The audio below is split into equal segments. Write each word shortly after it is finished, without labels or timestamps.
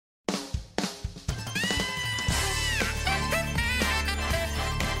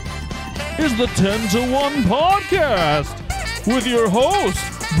is the 10 to 1 podcast with your host,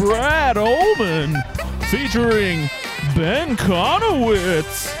 Brad Ullman, featuring Ben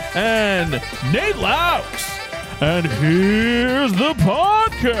Conowitz and Nate Laux. And here's the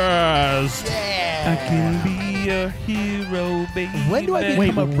podcast. I can be a hero, baby. When do I Wait,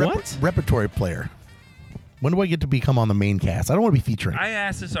 become a what? repertory player? When do I get to become on the main cast? I don't want to be featuring. I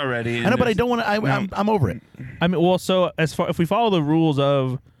asked this already. I know, but I don't want to. I'm over it. I mean, well, so if we follow the rules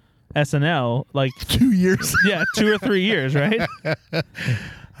of SNL, like 2 years. 2 or 3 years, right?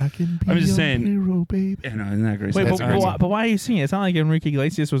 I can be I'm just your saying- hero, baby. Yeah, no, isn't that great? Wait, That's but awesome. why are you singing it? It's not like Enrique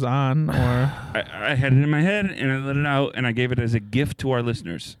Iglesias was on, or I had it in my head, and I let it out, and I gave it as a gift to our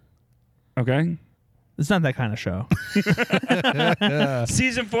listeners. Okay? it's not that kind of show.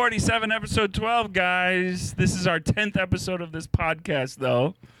 Season 47, episode 12, guys. This is our 10th episode of this podcast,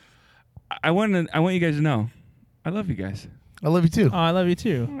 though. I want you guys to know, I love you guys. I love you too. Oh, I love you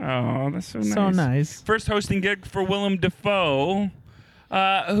too. Oh, that's so nice. So nice. First hosting gig for Willem Dafoe,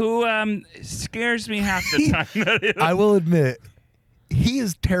 who scares me half the time. I will admit, he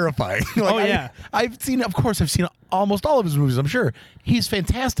is terrifying. Oh, yeah. I've seen almost all of his movies. I'm sure he's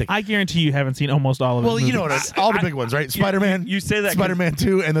fantastic. I guarantee you haven't seen almost all of it. Well, you know what? It's all the big ones, right? Spider-Man. you say that 'cause Spider-Man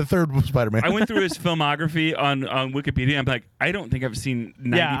 2, and the third was Spider-Man. I went through his filmography on Wikipedia. I'm like, I don't think I've seen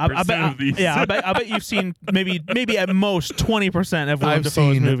 90% I bet. of these. I bet you've seen maybe at most 20% of Willem I've Dafoe's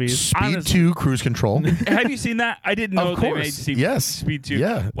seen movies. Speed Honestly. 2, Cruise Control, Have you seen that? I didn't know Of they made course. Speed, Yes. 2.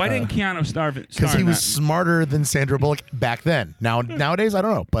 Yeah. Why didn't Keanu star in because he was that? smarter than Sandra Bullock back then. Nowadays, I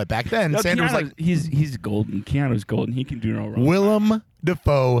don't know, but back then, No, Sandra was Keanu's- like, he's golden. Keanu's golden. He can do no wrong. Willem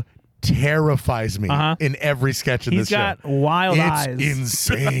Dafoe terrifies me Uh-huh. in every sketch of He's this show. got wild It's eyes.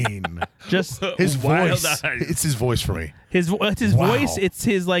 insane. Just His Wild voice. eyes. It's his voice for me. it's his Wow. voice. It's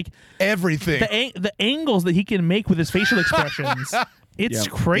his like Everything. the angles that he can make with his facial expressions. It's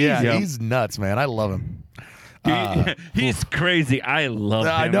Yep. crazy. Yeah, he's nuts, man. I love him. He's crazy. I love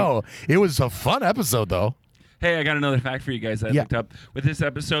him. I know. It was a fun episode, though. Hey, I got another fact for you guys that I Yeah. looked up. With this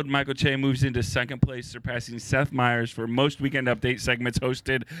episode, Michael Che moves into second place, surpassing Seth Meyers for most Weekend Update segments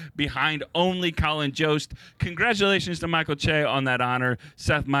hosted, behind only Colin Jost. Congratulations to Michael Che on that honor.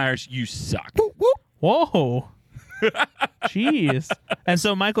 Seth Meyers, you suck. Whoa. Jeez. And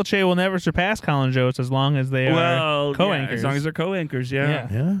so Michael Che will never surpass Colin Jost as long as they Well, are co-anchors. yeah, as long as they're co-anchors, yeah.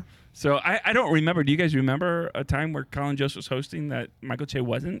 Yeah. So I don't remember. Do you guys remember a time where Colin Jost was hosting that Michael Che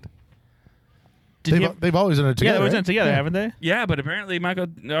wasn't? They've always done it Yeah, together. they were right? in it together, Yeah. haven't they? Yeah, but apparently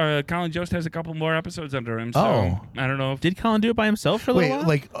Colin Jost has a couple more episodes under him. So Oh. I don't know if Did Colin do it by himself for a little Wait, while?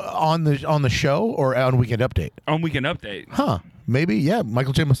 like on the show or on Weekend Update? on Weekend Update. Huh. Maybe, yeah.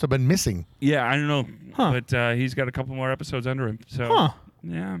 Michael J must have been missing. Yeah, I don't know, Huh. but he's got a couple more episodes under him. So Huh.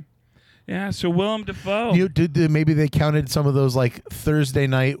 yeah. So Willem Dafoe. Maybe they counted some of those like Thursday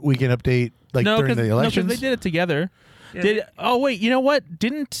night Weekend Update like No, during because the elections. they did it together. Yeah. Oh wait, you know what?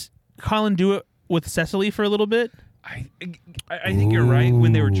 Didn't Colin do it with Cecily for a little bit? I think you're right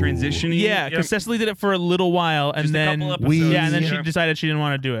when they were transitioning. Yeah, because Cecily did it for a little while, and Just a then couple episodes. we- and then she Yeah. decided she didn't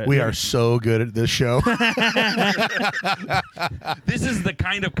want to do it. We are so good at this show. This is the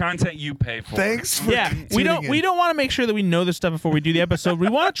kind of content you pay for. Thanks for Yeah, we don't want to make sure that we know this stuff before we do the episode. We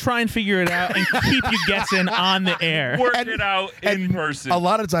want to try and figure it out and keep you guessing on the air. Work it out in person. A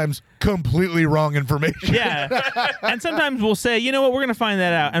lot of times, completely wrong information. Yeah, and sometimes we'll say, you know what, we're gonna find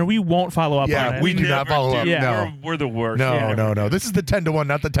that out, and we won't follow up Yeah, on it. we do not never follow do. up. Yeah. No. We're the worst. No, Yeah. no. This is the 10 to 1,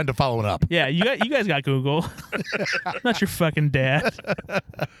 not the 10 to following up. Yeah, you guys got Google. Not your fucking dad.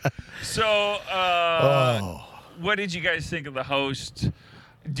 So, Oh. what did you guys think of the host?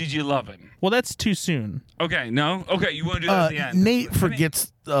 Did you love him? Well, that's too soon. Okay, no? Okay, you want to do that at the end? Nate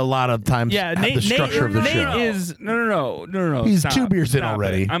forgets a lot of times Yeah, the structure of the Nate show. is No. He's Stop. 2 beers in Stop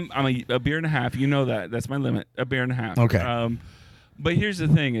already. it. I'm a beer and a half. You know that. That's my limit. A beer and a half. Okay. But here's the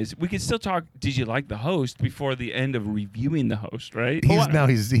thing: is we could still talk. Did you like the host before the end of reviewing the host? Right? He's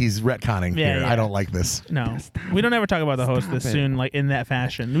retconning Yeah, here. yeah. I don't like this. no. We don't ever talk about the host this it. soon, like in that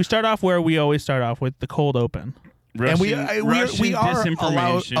fashion. We start off where we always start off with the cold open. And we Russian are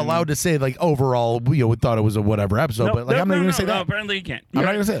disinformation. allowed to say like overall we thought it was a whatever episode, No, but like no, I'm not no, even no, gonna say no, that. apparently you can't. I'm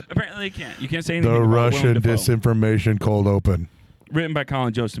not gonna say it. Apparently you can't. You can't say anything. The about Russian Willem Dafoe. disinformation cold open. Written by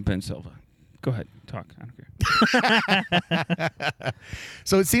Colin Jost and Ben Silva. Go ahead. Talk. I don't care.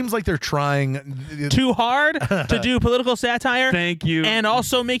 So it seems like they're trying Too hard to do political satire. Thank you. And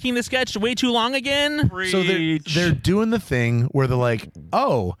also making the sketch way too long again. So they're doing the thing where they're like,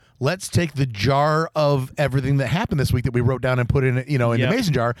 oh, let's take the jar of everything that happened this week that we wrote down and put in in Yep. the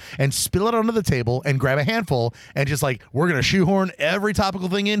mason jar and spill it onto the table and grab a handful and just like, we're going to shoehorn every topical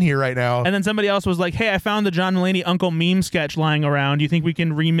thing in here right now. And then somebody else was like, hey, I found the John Mulaney Uncle Meme sketch lying around. Do you think we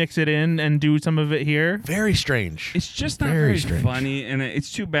can remix it in and do some of it here? Very strange. It's just not Very very strange. funny, and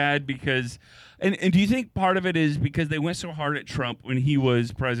it's too bad because. And do you think part of it is because they went so hard at Trump when he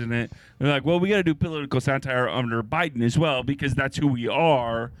was president? They're like, well, we got to do political satire under Biden as well because that's who we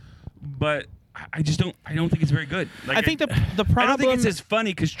are. But I just don't. I don't think it's very good. Like, I think the problem. I don't think it's as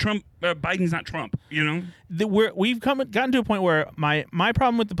funny because Biden's not Trump. You know. We've gotten to a point where my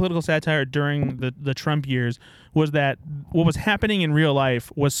problem with the political satire during the Trump years was that what was happening in real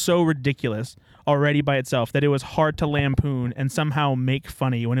life was so ridiculous already by itself that it was hard to lampoon and somehow make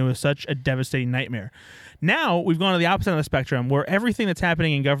funny when it was such a devastating nightmare. Now we've gone to the opposite end of the spectrum where everything that's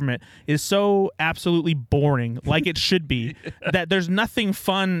happening in government is so absolutely boring, like it should be, that there's nothing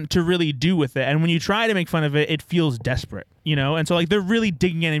fun to really do with it. And when you try to make fun of it, it feels desperate, you know? And so like they're really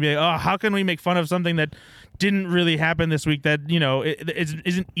digging in and be like, oh, how can we make fun of something that didn't really happen this week that, you know,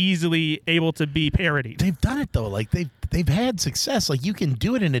 isn't easily able to be parodied? They've done it though. Like they've had success. Like you can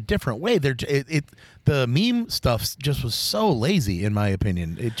do it in a different way. The meme stuff just was so lazy in my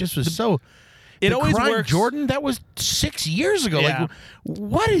opinion. It just was so. It always Crime works. Jordan, that was 6 years ago. Yeah. Like,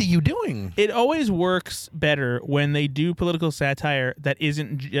 what are you doing? It always works better when they do political satire that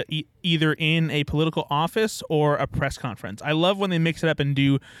isn't either in a political office or a press conference. I love when they mix it up and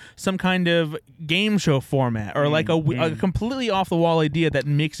do some kind of game show format or like a completely off the wall idea that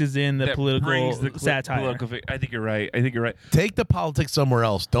mixes in the That political brings the satire. I think you're right. Take the politics somewhere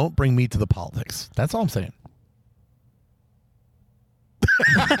else. Don't bring me to the politics. That's all I'm saying.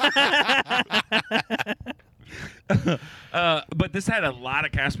 But this had a lot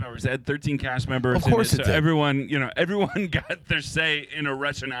of cast members. It had 13 cast members. Of course in it so did. everyone got their say in a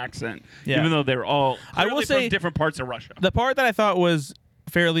Russian accent, Yeah. even though they're all I will clearly say from different parts of Russia. The part that I thought was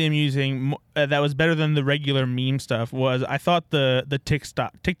fairly amusing, that was better than the regular meme stuff, was I thought the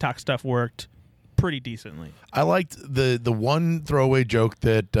TikTok stuff worked pretty decently. I liked the one throwaway joke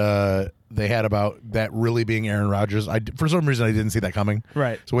that they had about that really being Aaron Rodgers. For some reason I didn't see that coming.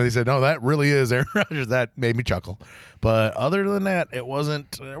 Right. So when they said, no, that really is Aaron Rodgers, that made me chuckle. But other than that, there wasn't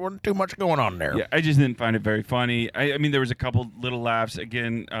too much going on there. Yeah, I just didn't find it very funny. I mean, there was a couple little laughs.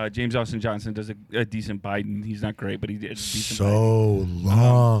 Again, James Austin Johnson does a decent Biden. He's not great, but he did a decent Biden. So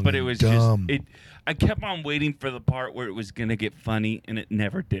long. But it was dumb. just I kept on waiting for the part where it was gonna get funny, and it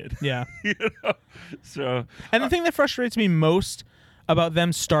never did. Yeah. You know? So And the thing that frustrates me most about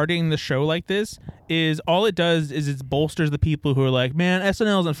them starting the show like this is all it does is it bolsters the people who are like, man,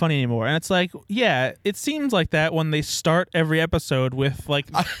 SNL isn't funny anymore. And it's like, yeah, it seems like that when they start every episode with like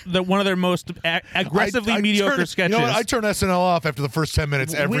one of their most aggressively mediocre sketches. You know what? I turn SNL off after the first 10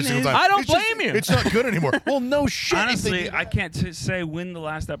 minutes every single time. I don't It's just- blame you. It's not good anymore. Well, no shit. honestly, I can't say when the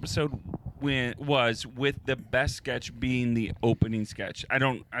last episode was with the best sketch being the opening sketch. I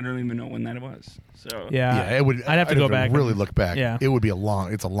don't even know when that was. So yeah, it would. I'd have to go back Really and- look back. yeah. It would be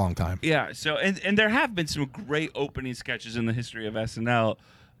it's a long time. Yeah, so and there have been some great opening sketches in the history of SNL.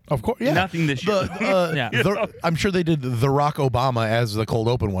 Of course, yeah. Nothing this year. Yeah. I'm sure they did the Rock Obama as the cold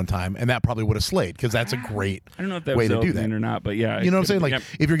open one time, and that probably would have slayed because that's a great I don't know if that way was to do opening that. or not, but yeah. You know what I'm saying? Like, yeah.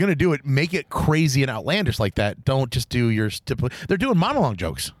 if you're going to do it, make it crazy and outlandish like that. Don't just do your typical. They're doing monologue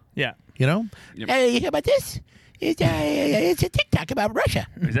jokes. Yeah. You know? Yep. Hey, how about this? It's a TikTok about Russia.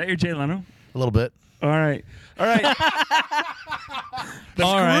 Is that your Jay Leno? A little bit. All right. All right.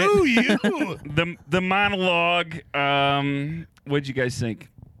 Screw you. The monologue. What'd you guys think?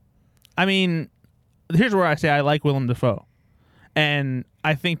 I mean, here's where I say I like Willem Dafoe. And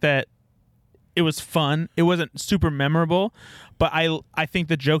I think that it was fun. It wasn't super memorable, but I think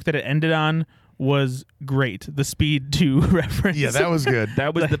the joke that it ended on was great. The Speed 2 reference. Yeah, that was good.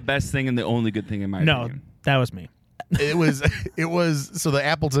 That was the best thing and the only good thing in my No, opinion. that was me. It was so the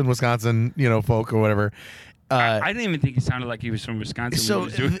Appleton, Wisconsin, folk or whatever. I didn't even think he sounded like he was from Wisconsin. So when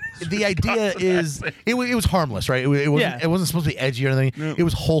he was doing the idea is it was harmless, right? It wasn't supposed to be edgy or anything. No. It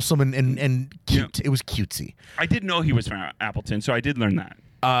was wholesome and cute. Yeah. It was cutesy. I didn't know he was from Appleton, so I did learn that.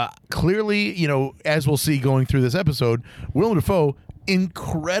 Clearly, as we'll see going through this episode, Willem Dafoe,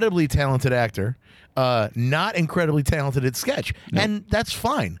 incredibly talented actor, not incredibly talented at sketch, and that's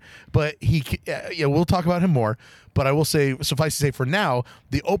fine. But we'll talk about him more. But I will say, suffice to say, for now,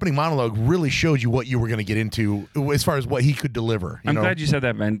 the opening monologue really showed you what you were going to get into as far as what he could deliver. I'm glad you said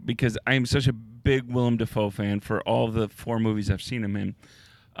that, man, because I am such a big Willem Dafoe fan for all the 4 movies I've seen him in.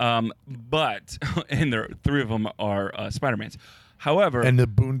 But and there 3 of them are Spider-Mans. However, And the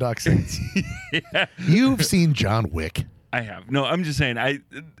Boondock Saints. yeah, You've seen John Wick. I have. No, I'm just saying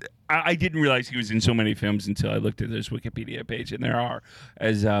I didn't realize he was in so many films until I looked at this Wikipedia page, and there are,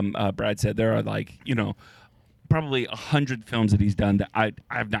 as Brad said, there are like probably 100 films that he's done that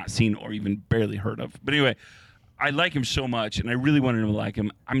I've not seen or even barely heard of. But anyway, I like him so much, and I really wanted to like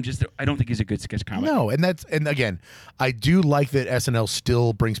him. I don't think he's a good sketch comic. No, and again, I do like that SNL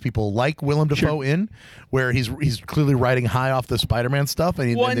still brings people like Willem Dafoe in, where he's clearly riding high off the Spider-Man stuff,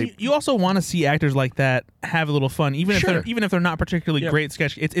 and you also want to see actors like that have a little fun, even if they're not particularly great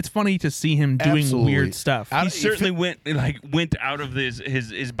sketch. It's funny to see him doing Absolutely. weird stuff. He certainly went out of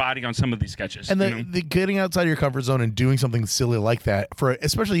his body on some of these sketches. And the getting outside of your comfort zone and doing something silly like that,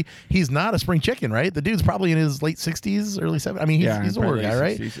 especially he's not a spring chicken, right? The dude's probably in his late 60s, early 70s. I mean, he's an older guy,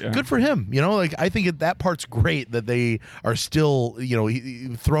 right? 60s, yeah. Good for him. Like I think that part's great that they are still,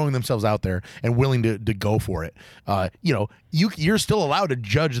 throwing themselves out there and willing to go for it. You're still allowed to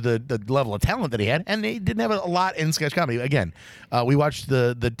judge the level of talent that he had, and they didn't have a lot in sketch comedy. Again, we watched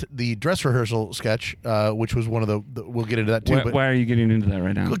the dress rehearsal sketch, which was one of the we'll get into that too. Why are you getting into that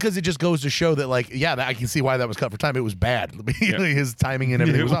right now? Because it just goes to show that, I can see why that was cut for time. It was bad. His timing and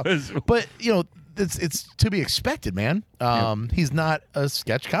everything was off. But it's to be expected, man. He's not a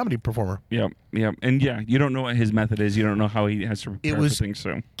sketch comedy performer. Yeah, and you don't know what his method is. You don't know how he has to prepare for things.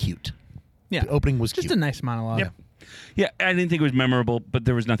 So cute. Yeah, the opening was just cute. a nice monologue. Yep. Yeah, I didn't think it was memorable, but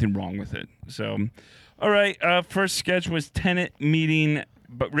there was nothing wrong with it. So, all right. First sketch was Tenant Meeting,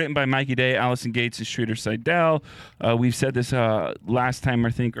 but written by Mikey Day, Allison Gates, and Streeter Seidel. We've said this last time,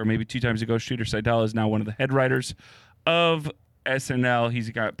 I think, or maybe 2 times ago. Streeter Seidel is now one of the head writers of SNL. He's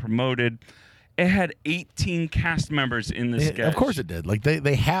got promoted. It had 18 cast members in the sketch. Of course it did.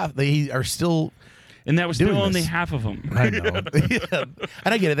 They are still. And that was still only this. half of them. I know. Yeah.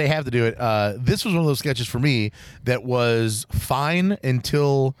 And I get it. They have to do it. This was one of those sketches for me that was fine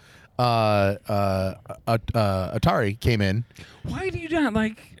until Atari came in. Why do you not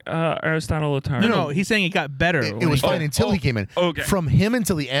like Aristotle Atari? No, he's saying it got better. It was fine until he came in. Okay. From him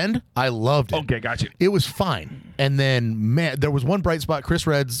until the end, I loved it. Okay, got you. It was fine. And then, man, there was one bright spot. Chris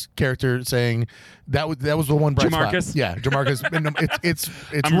Redd's character saying that was the one bright Jamarcus? spot. Yeah, Jamarcus.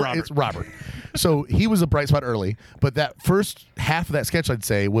 I'm Robert. It's Robert. So he was a bright spot early, but that first half of that sketch, I'd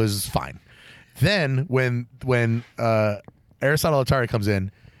say, was fine. Then when Aristotle Atari comes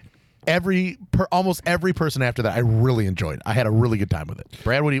in, almost every person after that I really enjoyed. I had a really good time with it.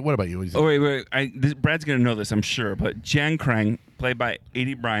 Brad, what about you? What do you think? Wait. Brad's gonna know this, I'm sure. But Jan Krang, played by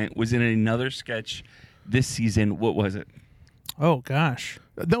A.D. Bryant, was in another sketch this season. What was it? Oh gosh.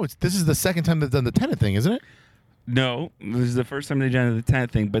 No, this is the second time they've done the Tenet thing, isn't it? No, this is the first time they done the Tenet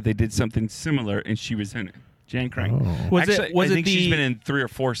thing, but they did something similar, and she was in it. Jan Krang. Oh. I think she's been in 3 or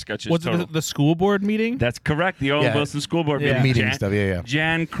 4 sketches. Was total. it the school board meeting? That's correct. The Owen Wilson School Board meeting stuff. Yeah.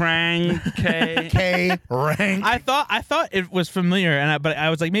 Jan Krang, K rank. I thought it was familiar, but I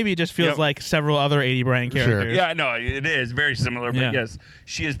was like, maybe it just feels like several other 80 Bryant characters. Yeah, no, it is very similar. But Yeah. yes,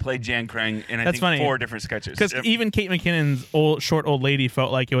 she has played Jan Krang in I That's think funny. 4 different sketches. Because even Kate McKinnon's short old lady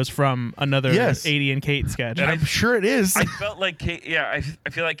felt like it was from another 80 and Kate sketch. And I'm sure it is. I felt like Kate. Yeah, I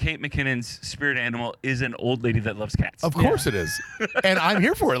feel like Kate McKinnon's spirit animal is an old lady that loves cats. Of course it is. And I'm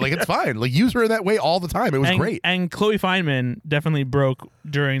here for it. It's fine. Use her in that way all the time. It was great. And Chloe Fineman definitely broke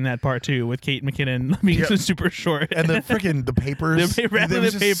during that part too, with Kate McKinnon being super short. And the papers. The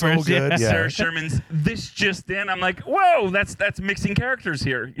was just papers, so good. yeah. Sarah Sherman's "This Just In." I'm like, whoa, that's mixing characters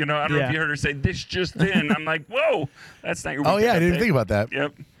here. I don't know if you heard her say "This Just In." I'm like, whoa, that's not your. Oh yeah, I didn't update. think about that.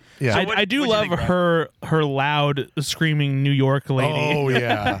 Yep. Yeah. So I do what'd you love think, Brad? her loud screaming New York lady. Oh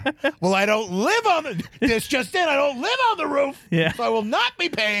yeah. Well, I don't live on the. This just in. I don't live on the roof. Yeah. So I will not be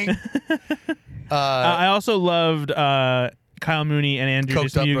paying. I also loved Kyle Mooney and Andrew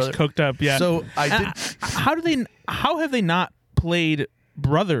Coked Up Dismukes brother. coked up. Yeah. So I did. How have they not played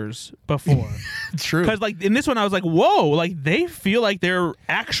brothers before? True. Because in this one I was like, whoa, they feel like they're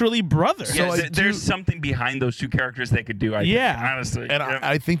actually brothers. Yeah, So there's something behind those 2 characters they could do. I think, honestly. And Yep.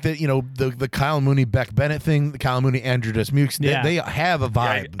 I think that the Kyle Mooney Beck Bennett thing, the Kyle Mooney Andrew Dismukes, they have a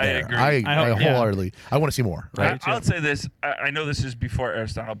vibe I there. agree. I wholeheartedly. I want to see more. Right. I'll say this. I know this is before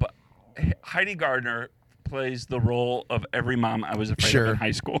Aristotle, but Heidi Gardner plays the role of every mom I was afraid of in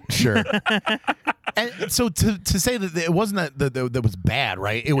high school. Sure. And so to say that it wasn't that was bad,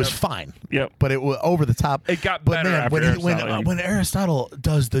 right? It was fine. Yep. But it was over the top. It got but better man, after when Aristotle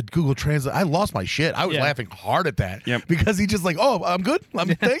does the Google Translate, I lost my shit. I was Yeah. laughing hard at that. Yep. Because he just like, oh, I'm good. I'm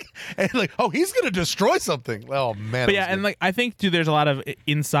thick. And like, oh, he's gonna destroy something. Oh man. But yeah, and like I think too, there's a lot of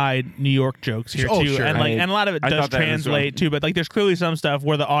inside New York jokes here Oh, too, sure. and like and a lot of it I does thought that as translate well. too. But like, there's clearly some stuff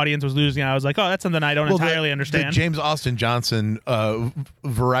where the audience was losing. I was like, oh, that's something I don't entirely understand. The James Austin Johnson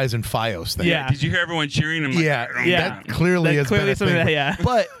Verizon FiOS thing. Yeah. Did you hear everyone cheering? I'm like, Yeah, Yeah. that clearly That's has clearly been a something thing. that- yeah.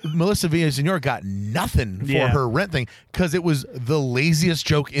 But Melissa Villaseñor got nothing for Yeah. her rent thing because it was the laziest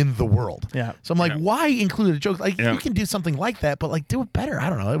joke in the world. Yeah. So I'm like, Yeah. why include a joke? Like Yeah. you can do something like that, but like do it better. I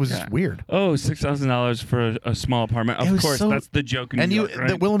don't know. It was just weird. Oh, $6,000 for a small apartment. It Of was course, so- that's the joke in And New you York, right?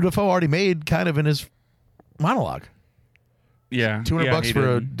 that Willem Dafoe already made kind of in his monologue. yeah, $200 he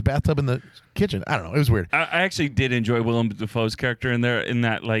for a did. bathtub in the kitchen. I don't know. It was weird. I actually did enjoy Willem Dafoe's character in there. In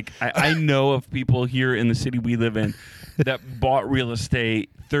that, like, I know of people here in the city we live in that bought real estate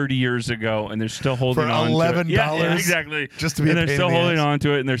 30 years ago, and they're still holding For on to it. $11 Yeah, exactly. just to be and a they're pain still in the holding ass. on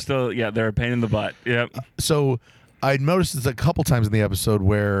to it, and they're still they're a pain in the butt. Yep. So I noticed this a couple times in the episode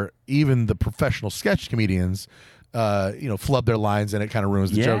where even the professional sketch comedians, flub their lines and it kind of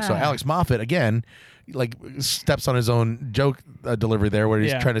ruins the joke. So Yeah. Alex Moffat again, like steps on his own joke delivery there, where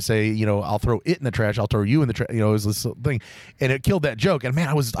he's Yeah. trying to say, I'll throw it in the trash, I'll throw you in the trash. It was this thing, and it killed that joke. And man,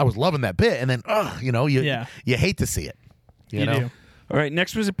 I was loving that bit. And then, you hate to see it. You know. do. All right,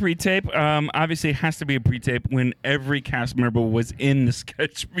 next was a pre-tape. Obviously, it has to be a pre-tape when every cast member was in the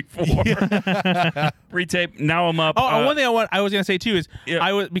sketch before. Pre-tape. Now I'm up. Oh, one thing I was gonna say too is Yeah.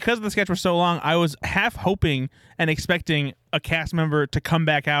 I was, because the sketch was so long, I was half hoping and expecting a cast member to come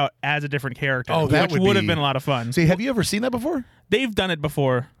back out as a different character. Oh, that which would have be- been a lot of fun. See, have you ever seen that before? They've done it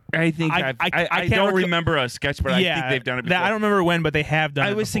before. I think I I can't don't recall- remember a sketch, but I think they've done it before. I don't remember when, but they have done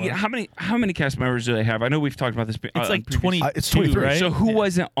it. I was before. thinking, how many cast members do they have? I know we've talked about this. It's like 20. It's 23. right? So who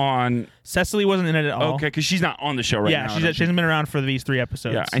wasn't on? Cecily wasn't in it at all. Okay, because she's not on the show right yeah, now. she hasn't been around for these 3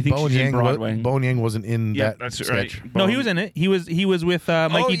 episodes. Yeah, I think Bowen she's in Yang, Broadway. Bowen Yang wasn't in Yeah, that that's sketch. right. No, he was in it. He was with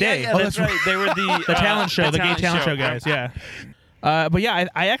Mikey Day. Yeah, that's right. They were the The talent show, the gay talent show guys. Yeah. But yeah,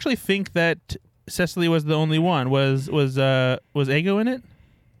 I actually think that Cecily was the only one. Was Ego in it?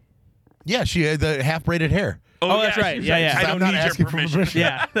 Yeah, she had the half braided hair. Oh, that's right. she's Yeah, like, yeah. I I'm don't not need asking your for permission. permission.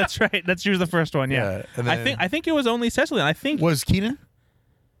 Yeah, that's right. She was the first one. Yeah. Yeah, and then- I think it was only Cecily. I think Was Keenan?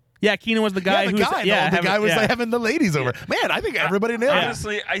 yeah, Keenan was the guy yeah, who the was guy. yeah, the guy was yeah. like having the ladies over. Man, I think everybody nailed it.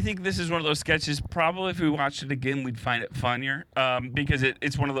 Honestly, I think this is one of those sketches. Probably if we watched it again, we'd find it funnier. Because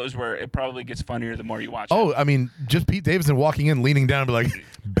it's one of those where it probably gets funnier the more you watch it. Oh, I mean, just Pete Davidson walking in, leaning down, and be like,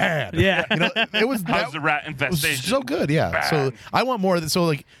 "Bad." Yeah. It was How's the rat it was infestation? so good. Yeah. So Bad. I want more of that. So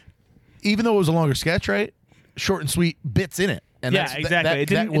like, even though it was a longer sketch, right? Short and sweet bits in it. And Yeah, that's, exactly. It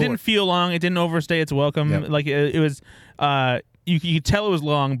didn't will didn't feel long. It didn't overstay its welcome. Yep. Like it was. You could tell it was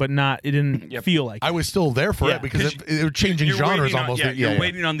long, but not. It didn't Yep. feel like. I was still there for Yeah. it because 'Cause it was changing You're genres waiting on- almost. You're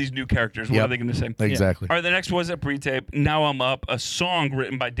waiting on these new characters. What Yep. are they going to say? Exactly. All right, the next was a pre-tape. Now I'm up. A song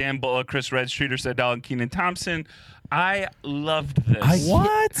written by Dan Bullock, Chris Red, Streeter Seidel, and Keenan Thompson. I loved this.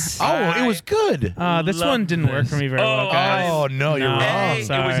 What? Oh, it was good. This Love one didn't work this. for me very well, Oh, guys. Oh, no, you're wrong. Hey, it was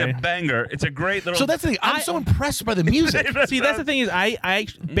sorry. a banger. It's a great little. So that's the thing. I'm so impressed by the music. See, that's the thing is, I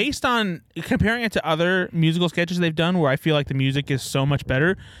based on comparing it to other musical sketches they've done, where I feel like the music is so much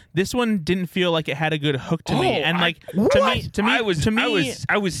better. This one didn't feel like it had a good hook to me, and like to me,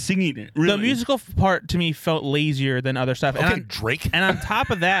 I was singing it. Really. the musical part to me felt lazier than other stuff. Okay, And Drake. And on top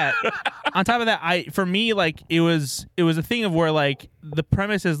of that, for me, like it was a thing of where like the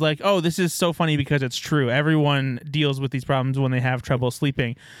premise is like, oh, this is so funny because it's true. Everyone deals with these problems when they have trouble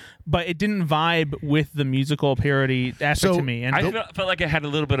sleeping, but it didn't vibe with the musical parody aspect So, to me. And I felt like it had a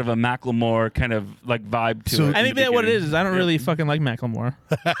little bit of a Macklemore kind of like vibe to So- it. I in think the that what it beginning. is I don't really fucking like Macklemore.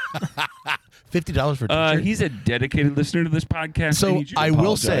 $50 for a t-shirt. He's a dedicated listener to this podcast. So need you to I will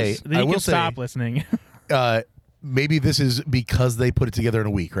apologize. say, Then I you will can say, stop listening. maybe this is because they put it together in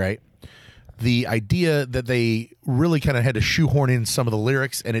a week, right? The idea that they really kind of had to shoehorn in some of the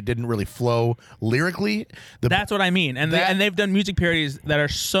lyrics and it didn't really flow lyrically. That's what I mean. And That- they've done music parodies that are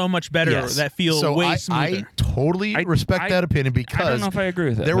so much better, Yes. that feel so way I smoother. totally respect that opinion because I don't know if I agree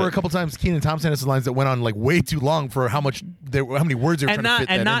with it. there were but- a couple times Keenan Thompson had some lines that went on like way too long for how many words they were and trying not to fit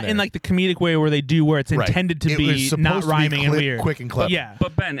and that not in in there. like the comedic way where they do where it's Right. intended to It was be supposed not to be rhyming and clip- weird. quick and clever. Yeah.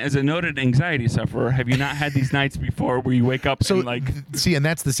 But Ben, as a noted anxiety sufferer, have you not had these nights before where you wake up So and like see, and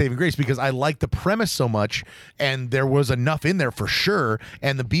that's the saving grace because I like the premise so much, and there was enough in there for sure,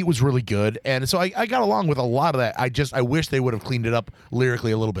 and the beat was really good, and so I got along with a lot of that. I wish they would have cleaned it up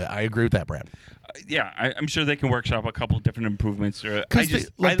lyrically a little bit. I agree with that, Brad. I'm sure they can workshop a couple different improvements.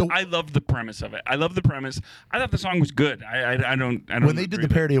 I love the premise of it. I love the premise. I thought the song was good. I don't. When they did the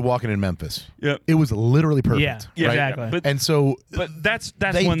parody of Walking in Memphis, Yep. it was literally perfect. Yeah, right? exactly. And so, But that's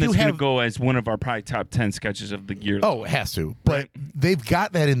they one that's do going to have- go as one of our probably top 10 sketches of the year. oh, it has to. But they've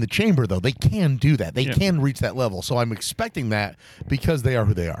got that in the chamber, though. They can do that. They Yeah. can reach that level. So I'm expecting that because they are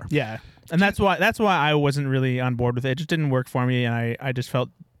who they are. Yeah, and that's why I wasn't really on board with it. It just didn't work for me, and I just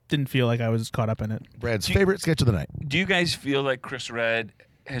didn't feel like I was caught up in it. Brad's favorite sketch of the night. Do you guys feel like Chris Redd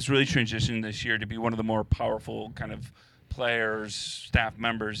has really transitioned this year to be one of the more powerful kind of players, staff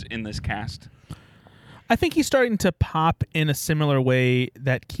members in this cast? I think he's starting to pop in a similar way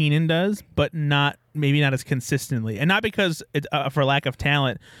that Keenan does, but maybe not as consistently, and not because it's for lack of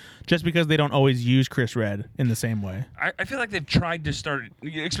talent, just because they don't always use Chris Redd in the same way. I feel like they've tried to start,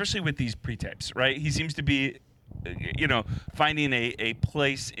 especially with these pre-tapes, right? He seems to be, finding a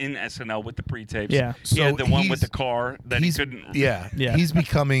place in SNL with the pre-tapes. Yeah. He had the one he's- with the car that he couldn't. Yeah. Yeah. He's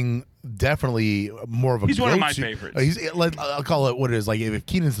becoming definitely more of a He's one of my go-to- favorites. I'll call it what it is. Like if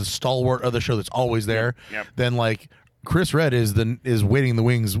Keenan's the stalwart of the show that's always there, Yep. then like Chris Redd is waiting in the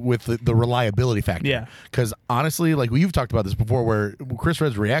wings with the reliability factor. Yeah. Because honestly, like you've talked about this before, where Chris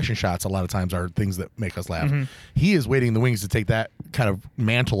Redd's reaction shots a lot of times are things that make us laugh. Mm-hmm. He is waiting in the wings to take that kind of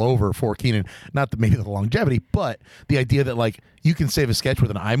mantle over for Keenan. Not maybe the longevity, but the idea that like you can save a sketch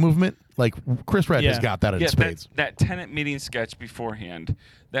with an eye movement. Like Chris Redd has Yeah. got that in Yeah, spades. that tenant meeting sketch beforehand,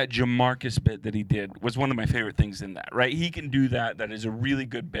 that Jamarcus bit that he did was one of my favorite things in that, right? He can do that. That is a really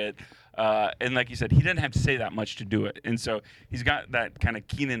good bit. And like you said, he doesn't have to say that much to do it. And so he's got that kind of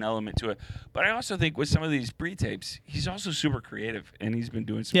Keenan element to it. But I also think with some of these pre-tapes, he's also super creative, and he's been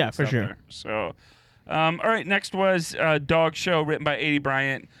doing some good for stuff sure. there. So, all right, next was Dog Show, written by A.D.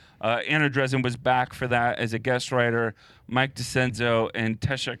 Bryant. Anna Dresden was back for that as a guest writer. Mike DeCenzo and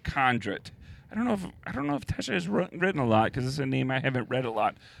Tesha Condrit. I don't know if Tesha has written a lot because it's a name I haven't read a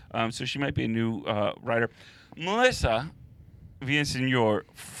lot. So she might be a new writer. Melissa Villaseñor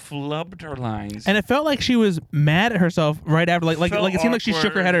flubbed her lines. And it felt like she was mad at herself right after, like Felt it seemed like she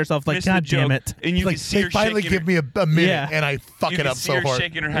shook her head at herself, like, missed the God damn joke, it. And you Like can see they her finally shaking give me a minute, Yeah. and I fuck you it can up see so her hard.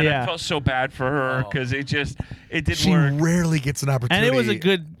 shaking her head. Yeah. I felt so bad for her because it didn't She work. rarely gets an opportunity. And it was a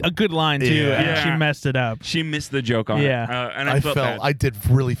good line too, Yeah. and Yeah. she messed it up. She missed the joke on Yeah. it. And I felt bad. I did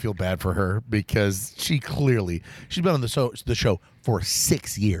really feel bad for her because she's been on the show for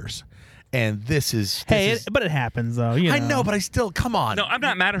 6 years, and this is But it happens though. I know, but I still come on. No, I'm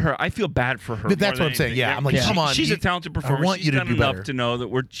not mad at her. I feel bad for her. But that's more what I'm than saying. anything. Yeah, I'm like, come on, She's you- a talented I performer. want She's you to done do enough better. to know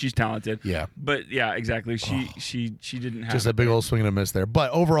that she's talented. Yeah. But yeah, exactly. She didn't have Just it a big there. old swing and a miss there.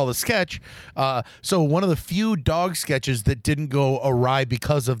 But overall, the sketch, so one of the few dog sketches that didn't go awry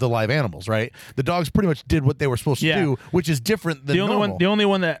because of the live animals, right? The dogs pretty much did what they were supposed to Yeah. do, which is different than The normal. only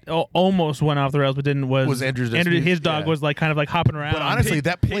one that almost went off the rails but didn't was Andrew's Andrew. dispute. His dog Yeah. was like kind of like hopping around. But honestly,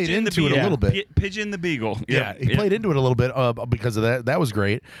 that played Pigeon the into it a Beagle. little bit. Pigeon the Beagle. Yeah, he played into it a little bit because of that. That was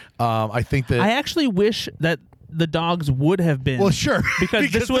great. I think that. I actually wish that the dogs would have been. Well, sure.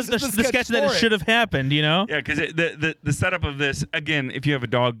 because this was is the sketch that for it should have happened. You know. Yeah, because the setup of this, again, if you have a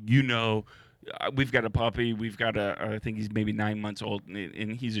dog, we've got a puppy. We've got I think he's maybe 9 months old,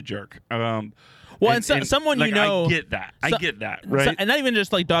 and he's a jerk. Someone like, you know. I get that. I get that. So- Right. and not even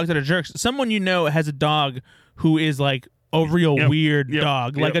just like dogs that are jerks. Someone you know has a dog who is like a real weird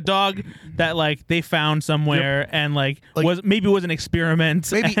dog, like a dog that like they found somewhere and like was an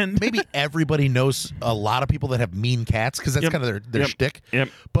experiment. and Maybe everybody knows a lot of people that have mean cats because that's kind of their shtick. Yep.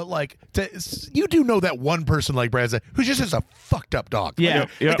 But like, you do know that one person like Brad said who just has a fucked up dog. yeah,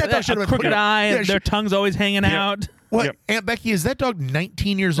 Like, that dog should a have been crooked eye, Yeah, their tongue's always hanging out. What, Yep. Aunt Becky? Is that dog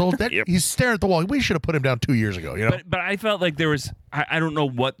 19 years old? That he's staring at the wall. We should have put him down 2 years ago. You know. But I felt like there was I don't know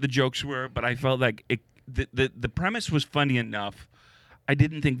what the jokes were, but I felt like the premise was funny enough. I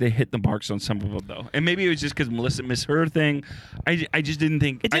didn't think they hit the marks on some of them though, and maybe it was just because Melissa missed her thing. I just didn't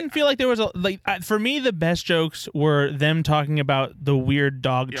think It didn't feel like there was for me the best jokes were them talking about the weird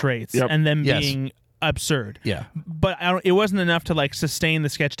dog traits and them Yes. being absurd. Yeah. But it wasn't enough to like sustain the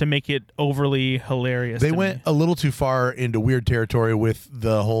sketch to make it overly hilarious. They to went me. a little too far into weird territory with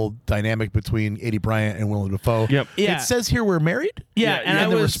the whole dynamic between A.D. Bryant and Willem Dafoe. Yep. Yeah. It says here we're married. Yeah, Yeah, and And I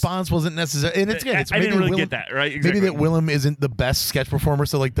the was response wasn't necessary. And it's good. It's I maybe didn't really Willem- get that right. Exactly. Maybe that Willem isn't the best sketch performer,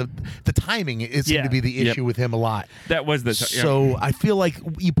 so like the timing it seemed Yeah. to be the issue Yep. with him a lot. that was the So I feel like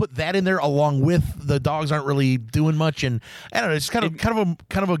you put that in there along with the dogs aren't really doing much, and I don't know. It's kind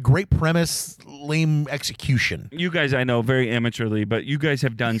of a great premise, lame execution. You guys, I know, very amateurly, but you guys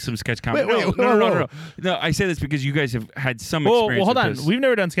have done some sketch comedy. Wait, No. I say this because you guys have had some well, experience. hold with on. This. We've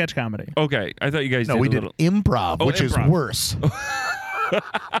never done sketch comedy. Okay, I thought you guys No, did we a did little. improv, Oh, which improv. is worse.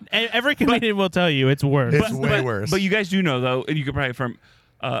 Every comedian will tell you it's worse. It's way worse. But you guys do know, though, and you could probably affirm,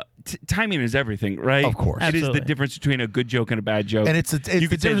 timing is everything, right? Of course. It is the Absolutely. difference between a good joke and a bad joke. And it's you the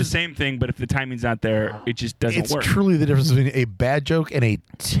could say the difference- same thing, but if the timing's not there, it just doesn't It's work. truly the difference between a bad joke and a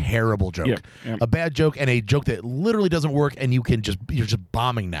terrible joke. Yep, yep. A bad joke and a joke that literally doesn't work, and you're just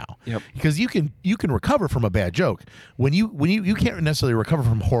bombing now. Yep. Because you can recover from a bad joke when you can't necessarily recover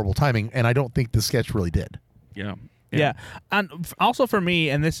from horrible timing, and I don't think the sketch really did. Yeah. Yeah. And also for me,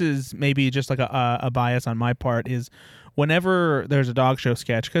 and this is maybe just like a bias on my part, is whenever there's a dog show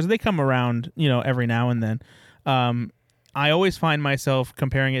sketch, because they come around, every now and then, I always find myself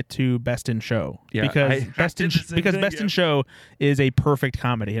comparing it to Best in Show. Yeah, because I Best in did the same because thing, Best yeah. in Show is a perfect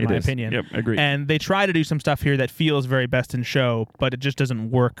comedy in It my is. opinion. Yep, agreed. And they try to do some stuff here that feels very Best in Show, but it just doesn't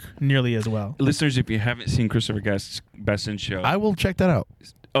work nearly as well. Listeners, if you haven't seen Christopher Guest's Best in Show, I will check that out.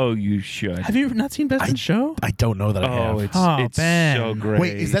 oh, you should. Have you not seen Best in Show? I don't know that I have. Oh, it's Oh, Ben. so great.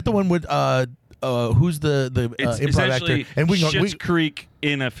 Wait, is that the one with who's the It's improv essentially actor? And Schitt's Creek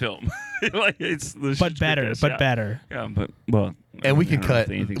in a film. Like it's the But Schitt's better, Creek, but yeah. better. Yeah, but well, and we I can don't know if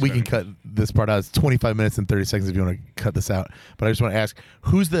cut anything's we can better. cut this part out. It's 25 minutes and 30 seconds if you want to cut this out. But I just want to ask,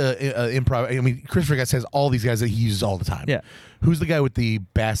 who's the improv? I mean, Christopher Guest has all these guys that he uses all the time. Yeah. Who's the guy with the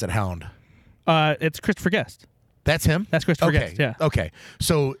Basset Hound? It's Christopher Guest. That's him. That's Christopher okay. Guest, yeah. Okay.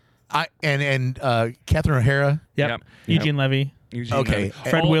 So I and Catherine O'Hara. Yep. Yep. Eugene Levy. Eugene Okay. Levy.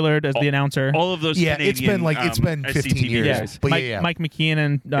 Fred All- Willard as the announcer. All of those. Yeah, Canadian, it's been 15 SCTV years. guys. But Mike, yeah. Mike McKeon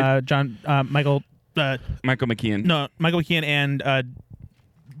and John Michael. Michael McKeon. No, Michael McKeon and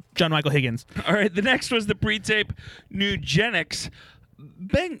John Michael Higgins. All right. The next was the pre-tape Nugenics.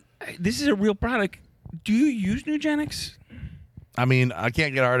 Ben, this is a real product. Do you use Nugenics? I mean, I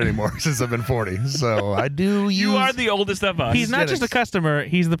can't get hard anymore since I've been 40. So I do use. You are the oldest of us. He's not just a customer;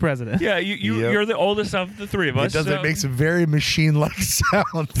 he's the president. Yeah, Yep. you're the oldest of the three of us. It does. so- It makes a very machine-like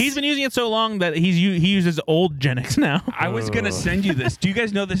sound. He's been using it so long that he uses old Genix now. I was gonna send you this. Do you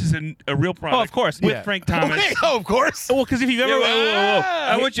guys know this is a real product? Oh, of course. With Yeah. Frank Thomas. Okay, oh, of course. Well, because if you've Yeah, ever, whoa.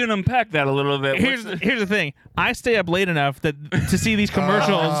 I want you to unpack that a little bit. here's What's the thing. I stay up late enough that to see these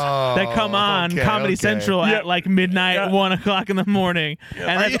commercials that come on okay, Comedy okay. Central at like midnight, Yeah. 1 o'clock in the morning,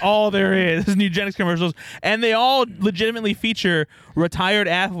 and that's all there is. Nugenics commercials, and they all legitimately feature retired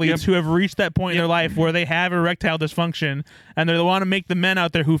athletes who have reached that point in their life where they have erectile dysfunction, and they want to make the men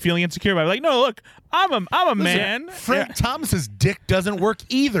out there who feeling insecure about it. Like, no, look, I'm a man. Frank Thomas's dick doesn't work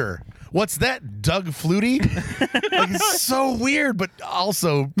either. What's that, Doug Flutie? Like, it's so weird, but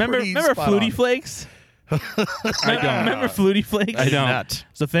also Remember pretty spot Flutie on. Flakes? I don't. Remember Flutie Flakes? I don't. Not.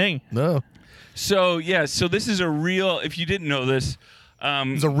 It's a thing. No. So yeah, so this is a real. If you didn't know this,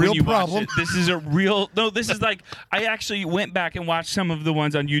 it's a real problem. This is a real. No, this is like I actually went back and watched some of the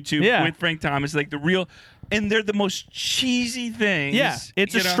ones on YouTube Yeah. with Frank Thomas, like the real, and they're the most cheesy things. Yeah,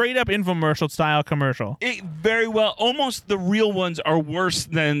 it's a you know? straight up infomercial style commercial. It very well. Almost the real ones are worse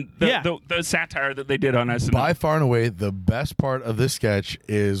than the satire that they did on SNL. By far and away, the best part of this sketch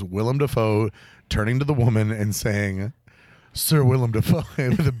is Willem Dafoe turning to the woman and saying, "Sir Willem Dafoe,"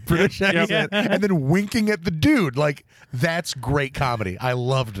 with a British accent, and then winking at the dude. Like, that's great comedy. I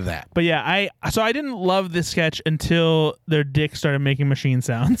loved that. But yeah, I didn't love this sketch until their dick started making machine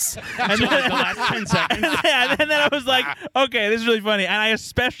sounds. And So, then, like, the last 10 seconds. and then I was like, okay, this is really funny. And I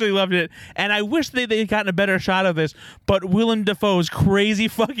especially loved it. And I wish they'd gotten a better shot of this. But Willem Dafoe's crazy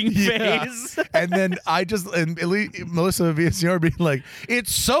fucking face. And then Melissa Villaseñor being like,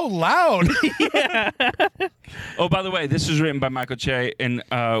 "It's so loud." Oh, by the way, this was written by Michael Che and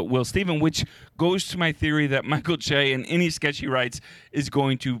Will Steven, which goes to my theory that Michael Che, in any sketch he writes, is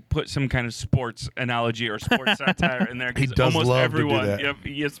going to put some kind of sports analogy or sports satire in there. 'cause He does almost love to do everyone, that. Yep,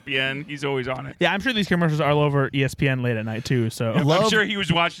 ESPN, he's always on it. Yeah, I'm sure these commercials are all over ESPN late at night too. So I'm Love- sure he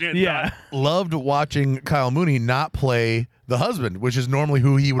was watching it. yeah. Loved watching Kyle Mooney not play the husband, which is normally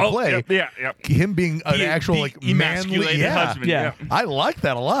who he would Oh, play. yep. Him being an The- actual the like manly, emasculated husband. Yeah. I liked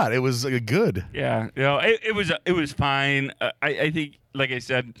that a lot. It was good. Yeah, you know, it was fine. I think, like I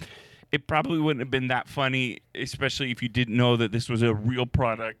said, it probably wouldn't have been that funny, especially if you didn't know that this was a real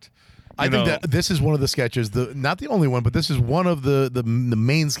product. I think that this is one of the sketches, not the only one, but this is one of the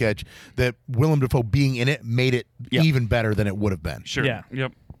main sketch that Willem Dafoe being in it made it Yep. even better than it would have been. Sure. Yeah.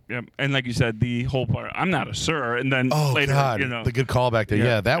 Yep. And like you said, the whole part. I'm not a sir, and then Oh later, God, you know, the good callback there.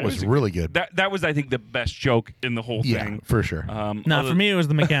 Yeah, that it was really good. That was, I think, the best joke in the whole Yeah, thing. for sure. No, other- for me it was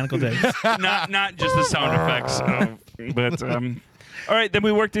the mechanical dick. not just the sound effects, but all right. Then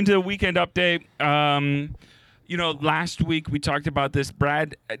we worked into the weekend update. last week we talked about this.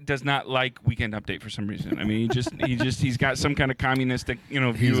 Brad does not like Weekend Update for some reason. I mean, he's got some kind of communistic, view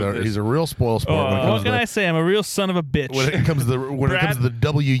of this. He's a real spoil sport. When it comes What can I say? I'm a real son of a bitch. when it comes to the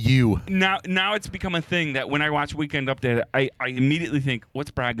WU. Now it's become a thing that when I watch Weekend Update, I immediately think,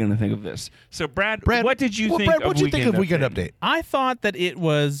 what's Brad going to think of this? So Brad, what did you think Brad, of what'd you think of Weekend Update? I thought that it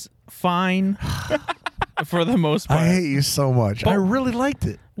was fine for the most part. I hate you so much. I really liked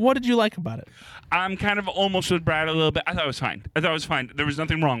it. What did you like about it? I'm kind of almost with Brad a little bit. I thought it was fine. There was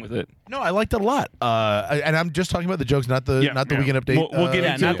nothing wrong with it. No, I liked it a lot. And I'm just talking about the jokes, not the Weekend Update. We'll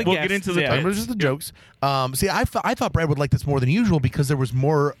get we'll get into the Yeah. It was just the jokes. See, I thought Brad would like this more than usual because there was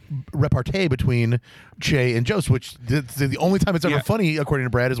more repartee between Che and Jost, which the only time it's ever funny, according to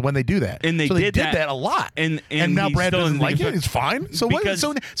Brad, is when they do that. And they did did that a lot. And now he Brad still doesn't like think it. It's fine. So because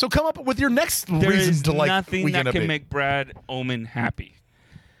so come up with your next There reason is to like nothing Weekend that can Update. make Brad Oman happy.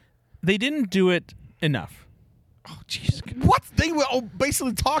 They didn't do it enough. Oh, jeez. What? They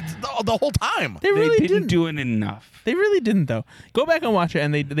basically talked the whole time. They really They didn't do it enough. They really didn't though. Go back and watch it,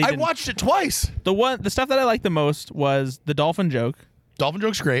 and they I didn't. watched it twice. The stuff that I liked the most was the dolphin joke. Dolphin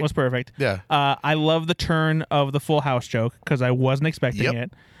joke's great. Was perfect. Yeah. I love the turn of the Full House joke because I wasn't expecting Yep.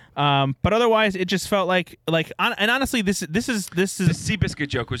 it. But otherwise, it just felt like and honestly, this is The Seabiscuit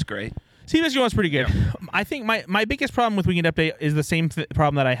joke was great. Seabiscuit was pretty good. I think my biggest problem with Weekend Update is the same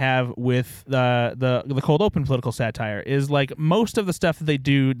problem that I have with the cold open political satire. Is like most of the stuff that they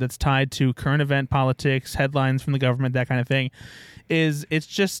do that's tied to current event politics, headlines from the government, that kind of thing. It's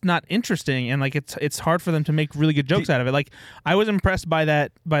just not interesting, and like it's hard for them to make really good jokes out of it. Like I was impressed by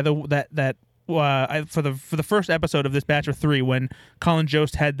for the first episode of this batch of 3 when Colin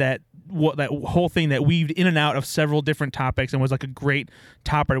Jost had that whole thing that weaved in and out of several different topics and was like a great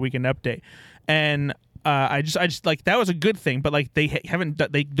topper to Weekend Update. And I just like that was a good thing, but like they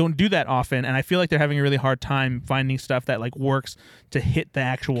don't do that often, and I feel like they're having a really hard time finding stuff that like works to hit the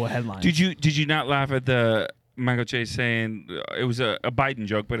actual headline. Did you not laugh at the Michael Che saying it was a Biden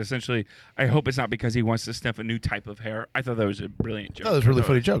joke, but essentially, I hope it's not because he wants to sniff a new type of hair. I thought that was a brilliant joke. That was a really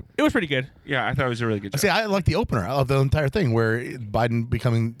funny joke. It was pretty good. Yeah, I thought it was a really good joke. See, I like the opener of the entire thing where Biden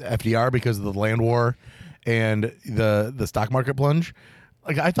becoming FDR because of the land war and the stock market plunge.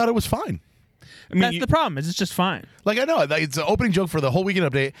 Like I thought it was fine. I mean, That's the problem. Is it's just fine. Like I know it's an opening joke for the whole Weekend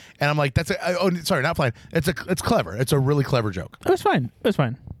Update, and I'm like, sorry, not fine. It's clever. It's a really clever joke. It was fine. It was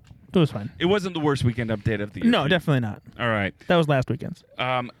fine. It was fine. It wasn't the worst Weekend Update of the year. No, definitely not. All right. That was last weekend's.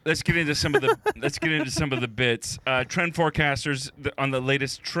 Let's get into some of the bits. Trend forecasters on the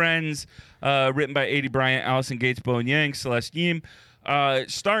latest trends, written by Aidy Bryant, Allison Gates, Bowen Yang, Celeste Yim,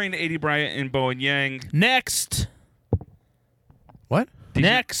 starring Aidy Bryant and Bowen Yang. Next. What?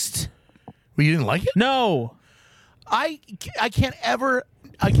 Next. Well, you didn't like it? No. I can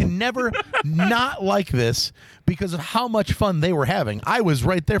never not like this because of how much fun they were having. I was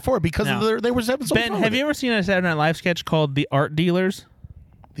right there for it because No. they were having so much Ben, fun. have you ever seen a Saturday Night Live sketch called The Art Dealers?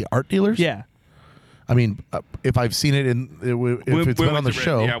 The Art Dealers? Yeah. I mean, if I've seen it if it's been on the was it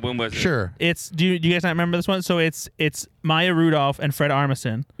show, written? Yeah, when was it? Sure. It's do you guys not remember this one? So it's Maya Rudolph and Fred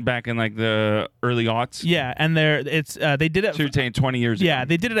Armisen. Back in like the early aughts. Yeah, and they did it. So you're saying 20 years Yeah, ago.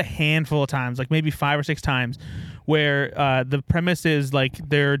 they did it a handful of times, like maybe 5 or 6 times, where the premise is like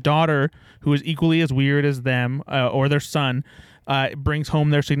their daughter, who is equally as weird as them, or their son, brings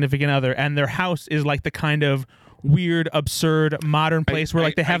home their significant other, and their house is like the kind of weird, absurd, modern place where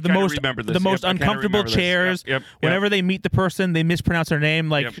like they have the kinda most remember this. the most Yep, I kinda uncomfortable remember this. chairs. Yep. Whenever they meet the person, they mispronounce their name.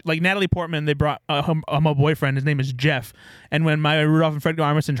 Like Natalie Portman, they brought a boyfriend. His name is Jeff, and when Maya Rudolph and Fred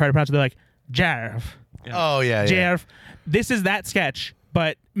Armisen try to pronounce it, they're like Jeff. Oh yeah. Jeff. This is that sketch,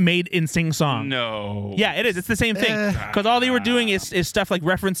 but made in sing song. No. Yeah, it is. It's the same thing because all they were doing is stuff like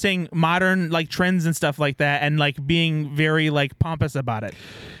referencing modern like trends and stuff like that, and like being very like pompous about it.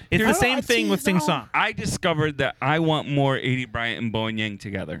 It's the same thing with sing song. I discovered that I want more Aidy Bryant and Bowen Yang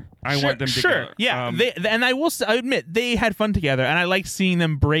together. I want them together. Sure, yeah. And I admit they had fun together, and I liked seeing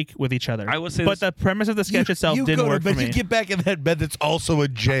them break with each other. I will say but this- the premise of the sketch itself you didn't go work to for bed, me. you get back in that bed that's also a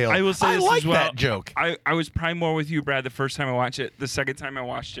jail. I will say this like as well. that joke. I was probably more with you, Brad, the first time I watched it. The second time I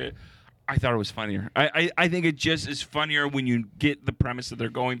watched it, I thought it was funnier. I think it just is funnier when you get the premise that they're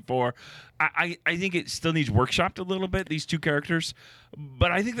going for. I think it still needs workshopped a little bit, these two characters.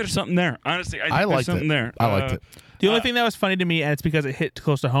 But I think there's something there. Honestly, I think there's liked something it. there. I liked it. The only thing that was funny to me, and it's because it hit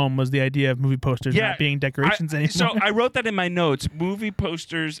close to home, was the idea of movie posters not being decorations anymore. So I wrote that in my notes. Movie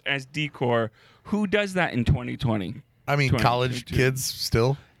posters as decor. Who does that in 2020? I mean, 2022. college kids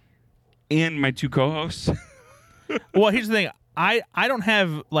still. And my two co-hosts. Well, here's the thing. I don't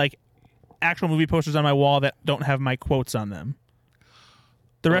have like actual movie posters on my wall that don't have my quotes on them.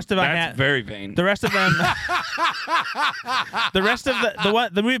 The rest of That's very vain. The rest of them, the rest of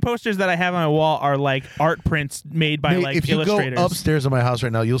the movie posters that I have on my wall are like art prints made by Nate, like if you illustrators. go upstairs in my house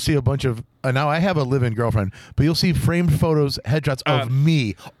right now, you'll see a bunch of. Now I have a live-in girlfriend, but you'll see framed photos, headshots of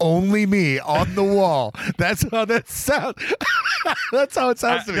me, only me, on the wall. That's how that sounds. That's how it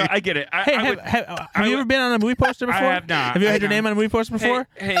sounds to me. No, I get it. Hey, have you ever been on a movie poster before? I have not. Have you I had your name on a movie poster before?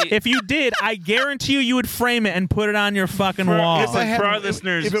 Hey. If you did, I guarantee you would frame it and put it on your fucking wall. Listen, for our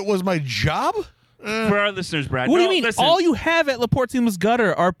listeners, if it was my job. For our listeners, Brad. What do no, you mean? Listen, All you have at Laporte Seamless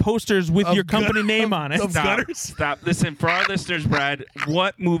Gutter are posters with your company name on it. Stop. Listen, for our listeners, Brad,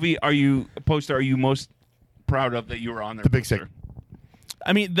 what movie poster are you most proud of that you were on there? The Big Sick.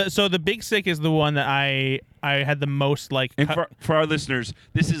 I mean, the Big Sick is the one that I had the most like. And for our listeners,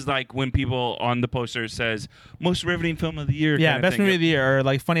 this is like when people on the poster says most riveting film of the year. Yeah, kind of best thing. movie of the year or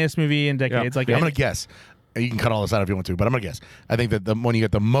like funniest movie in decades. Like I'm gonna guess. You can cut all this out if you want to, but I'm gonna guess. I think that the one you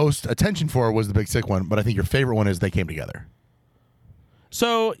get the most attention for was the Big Sick one, but I think your favorite one is They Came Together.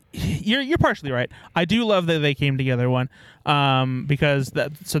 So you're partially right. I do love that They Came Together one, because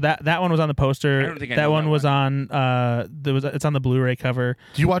that one was on the poster. I don't think I that know one that was one. on it's on the Blu-ray cover.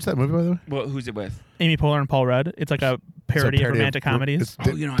 Did you watch that movie by the way? Well, who's it with? Amy Poehler and Paul Rudd. It's like a parody of romantic comedies. It's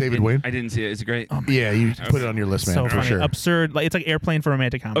I David Wayne. I didn't see it. Is it great? Yeah, you put it on your list, man. So for funny, sure. absurd. Like it's like Airplane for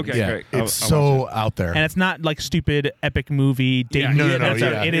romantic comedy. Okay, Yeah, great. it's I'll so watch out there. And it's not like stupid epic movie. Yeah, no,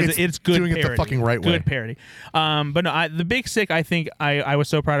 Yeah. It is. It's good. doing it the parody. fucking right way. Good parody. But no, the Big Sick. I think I was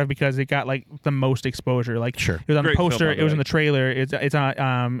so proud of because it got like the most exposure. Like Sure. it was on Great the poster. film, by the It was way. in the trailer. It's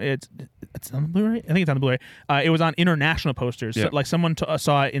on the Blu-ray. I think it's on the Blu-ray. It was on international posters. Yeah. So, like someone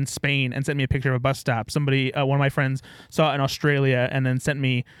saw it in Spain and sent me a picture of a bus stop. Somebody, one of my friends, saw it in Australia and then sent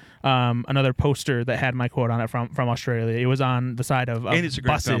me another poster that had my quote on it from Australia. It was on the side of And it's a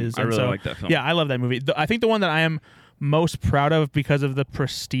great buses. film. I and really so, like that film. Yeah, I love that movie. I think the one that I am most proud of because of the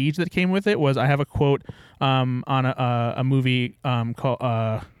prestige that came with it was I have a quote on a movie called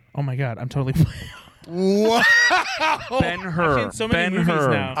oh my god, I'm totally Wow. Ben-Hur. I've seen so many movies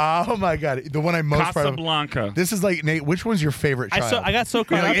Ben-Hur. now. Oh my god, the one I'm most proud of. Casablanca. This is like Nate. Which one's your favorite child? I got so You're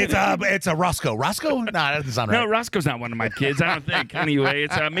caught like, up. it's a Roscoe. Roscoe? Nah, that doesn't sound No, right. Roscoe's not one of my kids. I don't think. Anyway,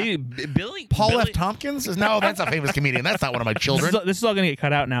 it's maybe Billy. Paul Billy? F. Tompkins? No, that's a famous comedian. That's not one of my children. This is all gonna get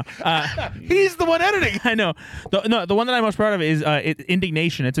cut out now. He's the one editing. I know. The one that I'm most proud of is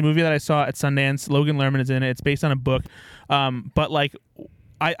Indignation. It's a movie that I saw at Sundance. Logan Lerman is in it. It's based on a book. But like,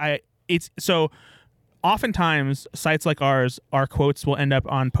 it's so. Oftentimes, sites like ours, our quotes will end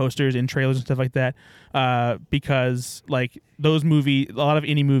up on posters in trailers and stuff like that, because like those movies, a lot of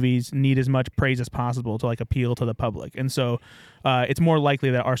indie movies need as much praise as possible to like appeal to the public, and so it's more likely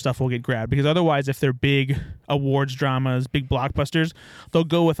that our stuff will get grabbed. Because otherwise, if they're big awards dramas, big blockbusters, they'll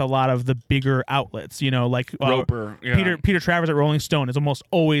go with a lot of the bigger outlets. You know, like Roper, yeah. Peter Travers at Rolling Stone is almost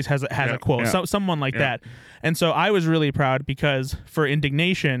always has a quote, someone like that, and so I was really proud because for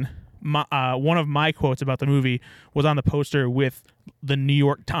Indignation. One of my quotes about the movie was on the poster with the New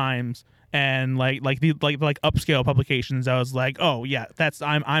York Times and like upscale publications. I was like, oh yeah,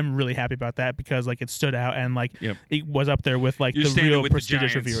 I'm really happy about that because like it stood out and like it was up there with like You're the standing real with the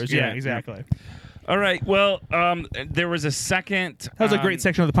prestigious giants. reviewers. Yeah, Yeah, exactly. All right. Well, there was a second. That was a great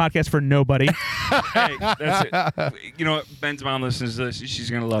section of the podcast for nobody. Hey, that's it. You know what? Ben's mom listens to this.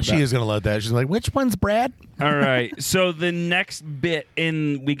 She's gonna love that. She is going to love that. She's like, which one's Brad? All right. So the next bit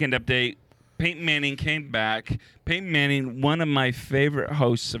in Weekend Update, Peyton Manning came back. Peyton Manning, one of my favorite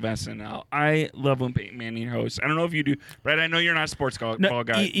hosts of SNL. I love when Peyton Manning hosts. I don't know if you do, Brad. I know you're not a sports ball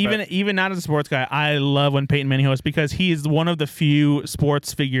guy. Even not as a sports guy, I love when Peyton Manning hosts because he is one of the few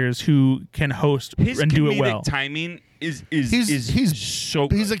sports figures who can host his and do it comedic well. timing is so.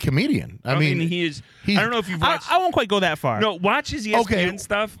 He's a comedian. I mean, he is. I don't know if you've watched. I won't quite go that far. No, watch his ESPN Okay.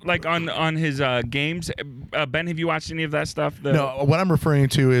 stuff, like on his games. Ben, have you watched any of that stuff? no, what I'm referring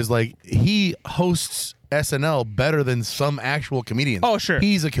to is like he hosts SNL better than some actual comedians. Oh, sure.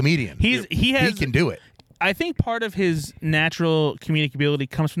 He's a comedian. he can do it. I think part of his natural comedic ability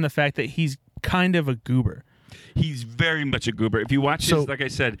comes from the fact that he's kind of a goober. He's very much a goober. If you watch So- his, like I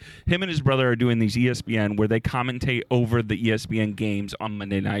said, him and his brother are doing these ESPN where they commentate over the ESPN games on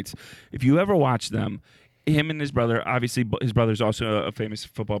Monday nights. If you ever watch them, him and his brother, obviously his brother's also a famous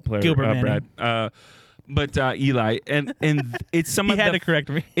football player, Gilbert Manning. Brad. But Eli, and it's some He of had the to correct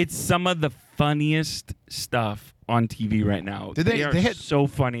me. it's some of the funniest stuff on TV right now. Did they are had- so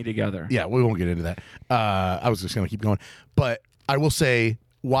funny together. Yeah, we won't get into that. I was just going to keep going. But I will say,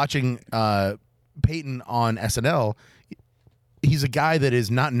 watching Peyton on SNL, he's a guy that is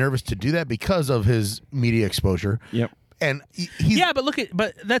not nervous to do that because of his media exposure. Yep. and he's Yeah, but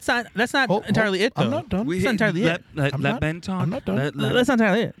but that's not Oh, entirely it though. I'm not done. That's not entirely it. Let I'm not- Ben talk. I'm not done. That's not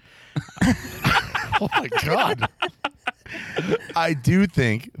entirely it. Oh my god. I do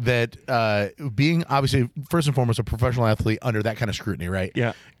think that being obviously first and foremost a professional athlete under that kind of scrutiny, right?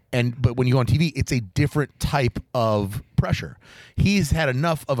 Yeah. But when you go on TV, it's a different type of pressure. He's had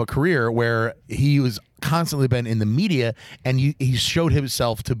enough of a career where he was constantly been in the media, and he showed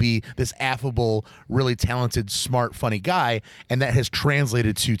himself to be this affable, really talented, smart, funny guy, and that has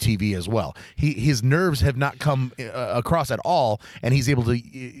translated to TV as well. His nerves have not come across at all, and he's able to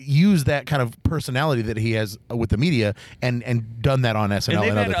use that kind of personality that he has with the media and done that on SNL And they've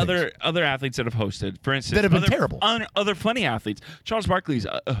and had other things. other athletes that have hosted, for instance, That have been other, terrible. Other funny athletes. Charles Barkley's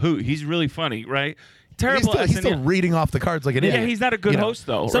a hoot. He's really funny, right? He's Terrible. still, he's still SNL. reading off the cards like an Yeah, idiot. he's not a good You know? host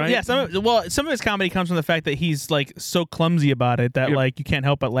though, Some, right? Yeah, some of his comedy comes from the fact that he's like so clumsy about it that Yep. like you can't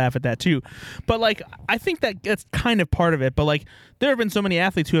help but laugh at that too. But like I think that's kind of part of it. But like there have been so many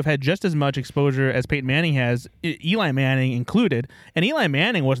athletes who have had just as much exposure as Peyton Manning has, Eli Manning included, and Eli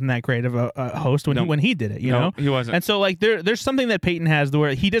Manning wasn't that great of a host when he did it. You No, know, he wasn't. And so like there's something that Peyton has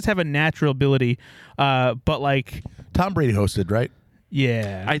where he does have a natural ability, but like Tom Brady hosted, right?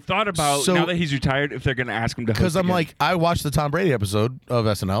 yeah, I thought about So- now that he's retired if they're going to ask him to host Because I'm again. like, I watched the Tom Brady episode of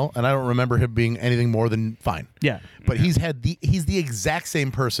SNL, and I don't remember him being anything more than fine. yeah. But he's the exact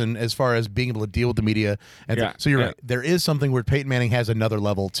same person as far as being able to deal with the media. And Yeah, so you're yeah. right. There is something where Peyton Manning has another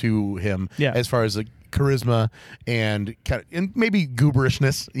level to him Yeah. as far as like charisma and and maybe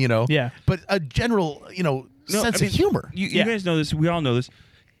gooberishness, you know. Yeah. But a general, No, sense I mean, of humor. You Yeah. guys know this. We all know this.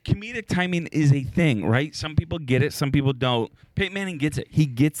 Comedic timing is a thing, right? Some people get it, some people don't. Peyton Manning gets it. He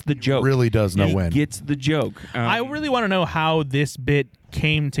gets the joke. Really does know he when. gets the joke. I really want to know how this bit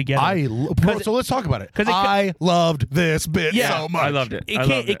came together. So let's talk about it. 'cause it- I loved this bit Yeah. so much. I loved it.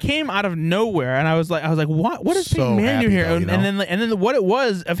 It came out of nowhere, and I was like, what is So Peyton Manning happy do here? though, you and know? then what it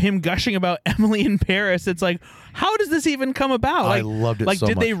was of him gushing about Emily in Paris. It's like, how does this even come about? I Like, loved it Like, so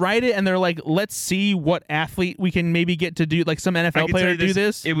did they much. write it and they're like, let's see what athlete we can maybe get to do, like some I NFL can player tell to you do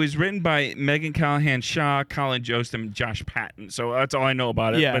this? It was written by Megan Callahan Shaw, Colin Jost, and Josh Patton. So that's all I know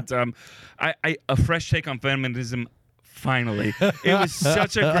about it. Yeah. But I a fresh take on feminism. Finally, it was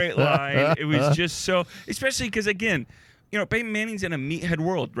such a great line. It was just so, especially because again, Peyton Manning's in a meathead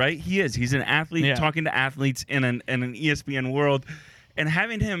world, right? He is. He's an athlete Yeah. talking to athletes in an ESPN world, and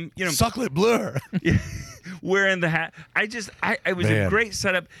having him, Sucklet Blur. wearing the hat. It was a Man. great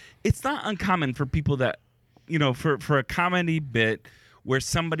setup. It's not uncommon for people that, for a comedy bit where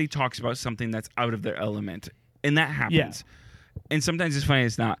somebody talks about something that's out of their element, and that happens. And sometimes it's funny,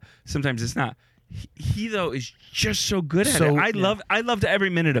 it's not. Sometimes it's not. He though is just so good at So- it. I loved every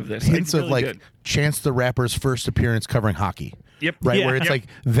minute of this. Hints I of really like did. Chance the Rapper's first appearance covering hockey. Yep. Right, Yeah. where it's Yep. like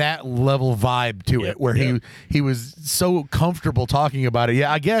that level vibe to Yep. it, where he was so comfortable talking about it.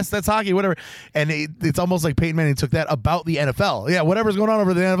 Yeah, I guess that's hockey, whatever. And it's almost like Peyton Manning took that about the NFL. Yeah, whatever's going on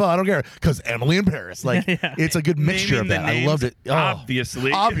over the NFL, I don't care, because Emily in Paris. Like, Yeah. it's a good mixture Naming of the that. I names, loved it. Oh,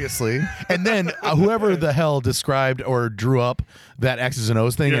 obviously. obviously. And then whoever the hell described or drew up that X's and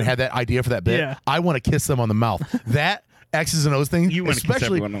O's thing Yeah. and had that idea for that bit, Yeah. I want to kiss them on the mouth. That X's and O's thing, You wanna kiss especially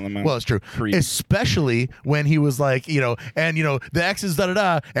everyone on the mouth. well, it's true. Creep. Especially when he was like, the X's da da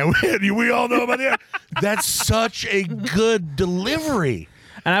da, and we all know about the. That's such a good delivery.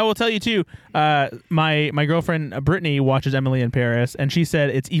 And I will tell you too, my girlfriend Brittany watches Emily in Paris, and she said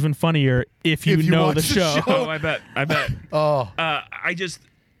it's even funnier if you know watch the the show. show. Oh, I bet. Oh.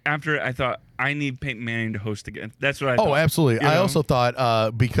 After I thought I need Peyton Manning to host again. That's what I thought. Oh, absolutely. You I know? also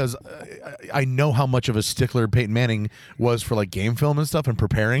thought because I know how much of a stickler Peyton Manning was for like game film and stuff and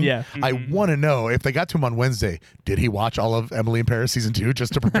preparing. Yeah. I want to know if they got to him on Wednesday, did he watch all of Emily in Paris season 2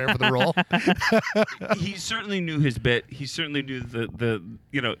 just to prepare for the role? He certainly knew his bit. He certainly knew the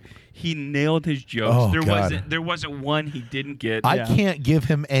he nailed his jokes. Oh, God. There wasn't one he didn't get. I Yeah. can't give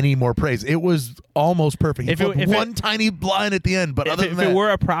him any more praise. It was almost perfect. He If it- put if it- one tiny line at the end, but other If than it that,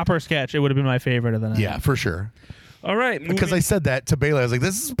 were a proper sketch, it would have been my favorite of the night. yeah, for sure. All right, Because moving- I said that to Bailey. I was like,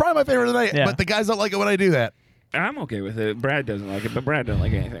 this is probably my favorite of the night, Yeah. but the guys don't like it when I do that. I'm okay with it. Brad doesn't like it, but Brad doesn't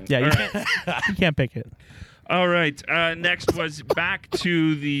like anything. Yeah, All you right. you can't pick it. All right. Next was back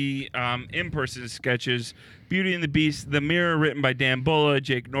to the in-person sketches. Beauty and the Beast, The Mirror, written by Dan Bulla,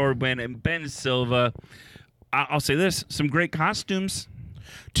 Jake Nordwin, and Ben Silva. I'll say this: some great costumes.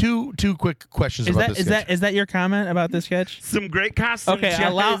 Two quick questions Is about that this is sketch. that is that your comment about this sketch? Some great costumes. Okay,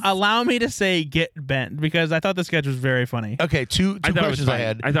 yes. allow me to say get bent because I thought the sketch was very funny. Okay, two I thought it was questions I fine.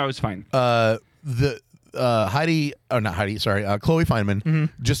 had. I thought it was fine. The Heidi, or not Heidi, sorry, Chloe Feynman,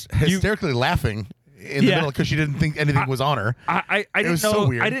 just hysterically laughing in the Yeah. middle because she didn't think anything was on her. I It didn't was know. so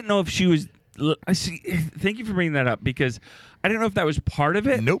weird. I didn't know if she was I see. Thank you for bringing that up because I don't know if that was part of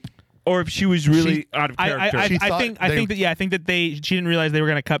it. Nope. Or if she was really out of character. She I thought think that she didn't realize they were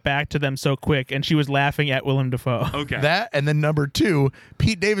going to cut back to them so quick, and she was laughing at Willem Dafoe. okay. That, and then number 2,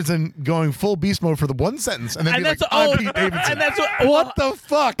 Pete Davidson going full beast mode for the one sentence, and then And be like, that's I'm Pete Davidson. and that's what the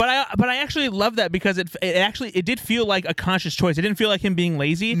fuck? But I actually love that because it did feel like a conscious choice. It didn't feel like him being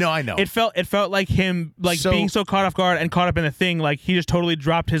lazy. No, I know. It felt like him being so caught off guard and caught up in the thing. Like he just totally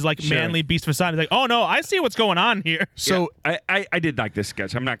dropped his manly beast facade. He's like, oh no, I see what's going on here. So I did like this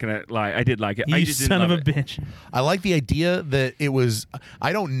sketch. I'm not gonna lie. I did like it. I You just didn't son of love a it. bitch. I like the idea that it was.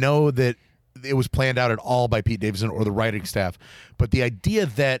 I don't know that it was planned out at all by Pete Davidson or the writing staff, but the idea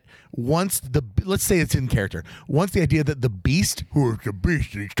that let's say it's in character, once the idea that the beast, who is the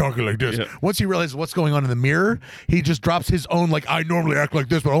beast, and he's talking like this, once he realizes what's going on in the mirror, he just drops his own like, I normally act like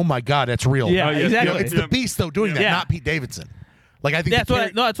this, but oh my god, that's real. Yeah, Oh, yeah. exactly. It's the beast though doing that, Yeah. not Pete Davidson. Like I think That's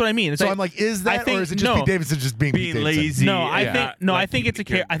what I mean. It's So like, I'm like, is that, I think- or is it just no. Pete Davidson just being Pete Davidson? lazy. no, I Yeah. think no, Like, I think it's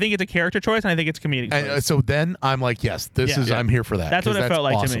good. I think it's a character choice, and I think it's a comedic choice. And so then I'm like, yes, this Yeah. is. Yeah. I'm here for that. That's what 'cause it felt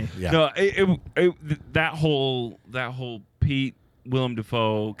like to awesome. me. Yeah. No, that whole Pete Willem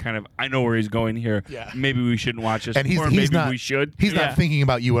Dafoe kind of. I know where he's going here. Yeah. Maybe we shouldn't watch this, And he's or maybe not. we should. He's Yeah. not thinking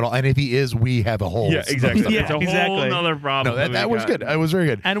about you at all. And if he is, we have a whole. Yeah, exactly. Yeah, it's a exactly. whole nother problem. No, that we was got. good. It was very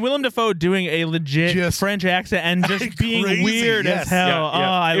good. And Willem Dafoe doing a legit Just- French accent and just being Crazy, weird yes. as hell. Yeah, yeah.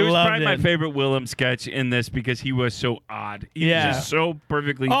 Oh, I it was loved probably it. my favorite Willem sketch in this because he was so odd. He Yeah. was just so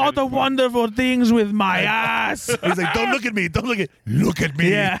perfectly. All the wonderful things with my ass. He's like, don't look at me. Don't look at me.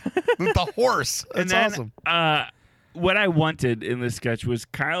 Yeah. With the horse. And That's then, awesome. What I wanted in this sketch was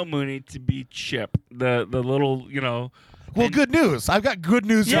Kyle Mooney to be Chip, the little, Well, good news. I've got good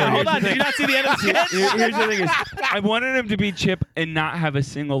news Yeah, for you. hold on. Did you not see the end of the sketch? Here's the thing: is I wanted him to be Chip and not have a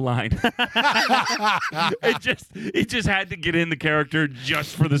single line. He just had to get in the character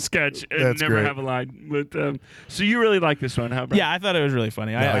just for the sketch and That's never great. have a line. But so you really like this one, huh? Brad? Yeah, I thought it was really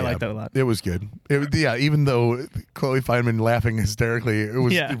funny. I liked that a lot. It was good. Even though Chloe Feynman laughing hysterically, it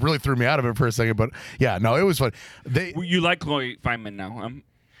really threw me out of it for a second. But yeah, no, it was fun. You like Chloe Feynman now?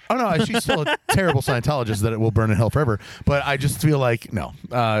 Oh no, she's still a terrible Scientologist that it will burn in hell forever. But I just feel like no,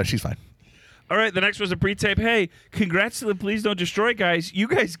 she's fine. All right, the next was a pre-tape. Hey, congrats to the Please Don't Destroy guys. You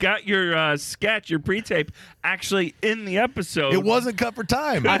guys got your sketch, your pre-tape, actually in the episode. It wasn't cut for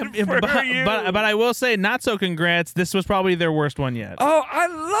time. For you. But I will say, not so congrats. This was probably their worst one yet. Oh, I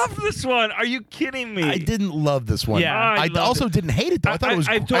love this one. Are you kidding me? I didn't love this one. Yeah. I I loved also it. didn't hate it though. I thought it was.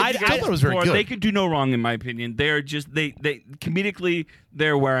 I've told I you thought guys it was very before, good. They could do no wrong, in my opinion. They are just they comedically.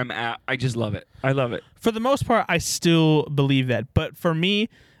 They're where I'm at. I just love it. I love it. For the most part, I still believe that. But for me,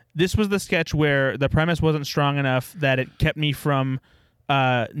 this was the sketch where the premise wasn't strong enough that it kept me from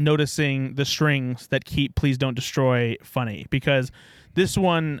noticing the strings that keep Please Don't Destroy funny. Because this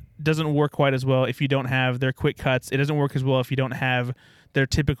one doesn't work quite as well if you don't have their quick cuts. It doesn't work as well if you don't have their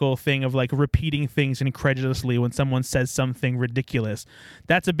typical thing of like repeating things incredulously when someone says something ridiculous.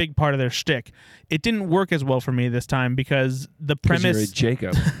 That's a big part of their shtick. It didn't work as well for me this time because the premise,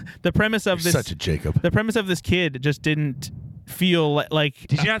 Jacob. the premise of You're this, such a Jacob. the premise of this kid just didn't feel like.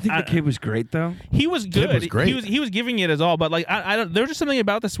 Did you not think the kid was great though? He was good. was great. He was giving it his all, but like I don't. There was just something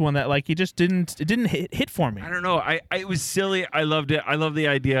about this one that like he just didn't. It didn't hit for me. I don't know. It was silly. I loved it. I love the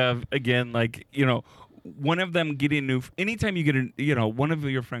idea of again, like one of them getting a new. Anytime you get one of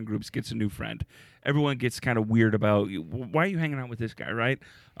your friend groups gets a new friend, everyone gets kind of weird about why are you hanging out with this guy, right?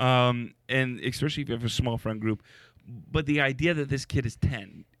 And especially if you have a small friend group. But the idea that this kid is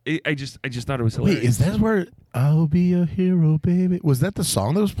 10, I just thought it was hilarious. Wait, is that where I'll be a hero, baby? Was that the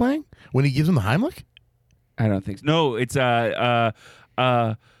song that was playing when he gives him the Heimlich? I don't think so. No, it's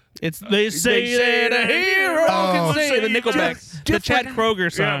It's they say that a hero can say the Nickelback, the Chad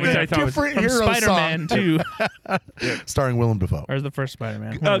Kroger song, which I thought was Different from hero Spider-Man song. 2, Starring Willem Dafoe. or is the first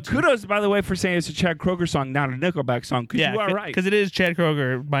Spider-Man? kudos, by the way, for saying it's a Chad Kroger song, not a Nickelback song. Because Yeah, you are right. because it is Chad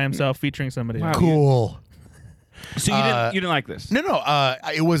Kroger by himself featuring somebody. Wow. else. Cool. So you didn't like this? No.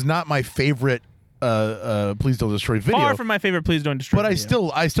 It was not my favorite Please Don't Destroy video. Far from my favorite. Please Don't Destroy. but I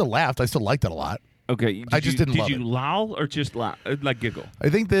video. still laughed. I still liked it a lot. Okay. I just didn't love Did you it. loll or just like giggle? I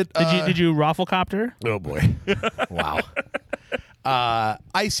think that. Did you rafflecopter? Oh boy! Wow.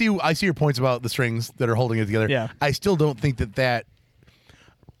 I see your points about the strings that are holding it together. Yeah. I still don't think that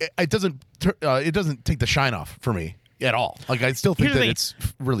it doesn't take the shine off for me at all. Like I still think Here's the that thing. it's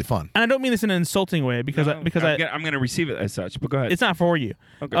really fun. And I don't mean this in an insulting way because I'm going to receive it as such. But go ahead. it's not for you.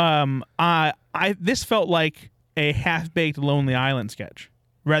 Okay. This felt like a half-baked Lonely Island sketch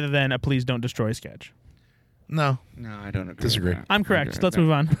rather than a Please Don't Destroy sketch. No, No, I don't agree. Disagree. with that. I'm correct. Okay, Let's no.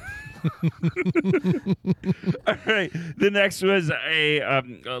 move on. All right. The next was a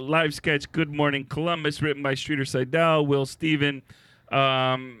live sketch, Good Morning Columbus, written by Streeter Seidel, Will Steven,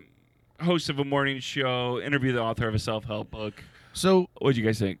 host of a morning show, interview the author of a self-help book. So What'd you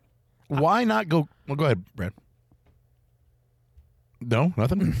guys think? why not go? Well, go ahead, Brad. No,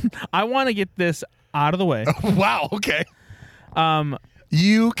 nothing. I want to get this out of the way. Wow. Okay.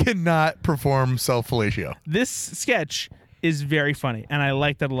 You cannot perform self-fellatio. This sketch is very funny, and I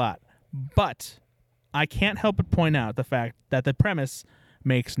liked it a lot. But I can't help but point out the fact that the premise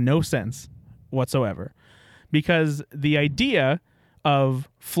makes no sense whatsoever. Because the idea of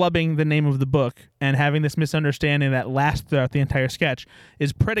flubbing the name of the book and having this misunderstanding that lasts throughout the entire sketch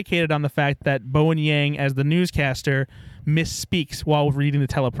is predicated on the fact that Bowen Yang, as the newscaster, misspeaks while reading the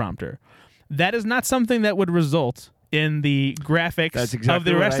teleprompter. That is not something that would result in the graphics That's exactly of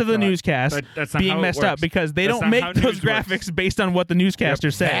the what rest I of the thought. newscast But that's not how being it messed works. up because they That's don't not how make those news works. graphics based on what the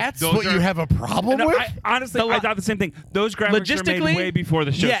newscaster says. That's Those what are- you have a problem No, with. honestly, The I thought the same thing. Those graphics are Logistically, made way before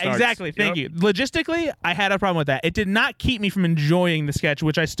the show yeah, starts. exactly. Thank you. Logistically, I had a problem with that. It did not keep me from enjoying the sketch,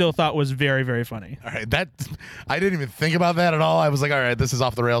 which I still thought was very, very funny. All right, that I didn't even think about that at all. I was like, all right, this is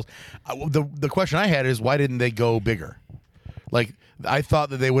off the rails. The question I had is why didn't they go bigger? Like I thought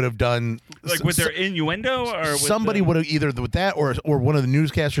that they would have done Like with their innuendo, or with somebody the, would have either with that or one of the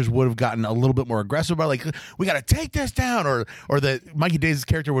newscasters would have gotten a little bit more aggressive about like we got to take this down or that Mikey Days'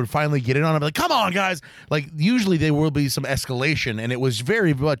 character would finally get in on it like come on guys, like usually there will be some escalation and it was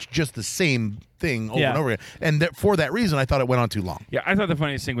very much just the same thing over and over again, and for that reason I thought it went on too long. Yeah, I thought the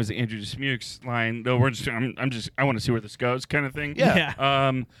funniest thing was the Andrew Dismukes line. No, we're just I want to see where this goes, kind of thing. Yeah.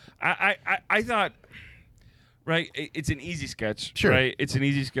 I thought. Right, it's an easy sketch. Sure. Right, it's an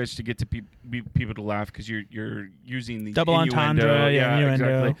easy sketch to get to people to laugh because you're using the Double innuendo. entendre, yeah,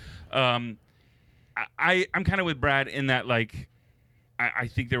 innuendo. Exactly. I'm kind of with Brad in that like I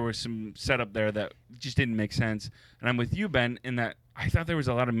think there was some setup there that just didn't make sense, and I'm with you, Ben, in that I thought there was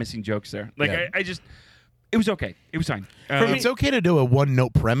a lot of missing jokes there. Like Yeah. I just. It was okay. It was fine. It's okay to do a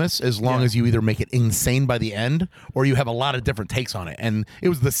one-note premise as long as you either make it insane by the end or you have a lot of different takes on it. And it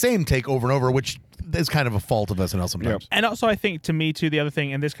was the same take over and over, which is kind of a fault of SNL sometimes. And also, I think to me too, the other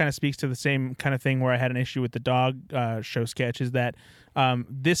thing, and this kind of speaks to the same kind of thing where I had an issue with the dog show sketch, is that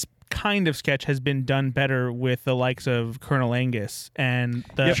this kind of sketch has been done better with the likes of Colonel Angus and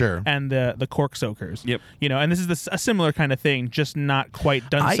the and the Cork Soakers. Yep. You know, and this is a similar kind of thing, just not quite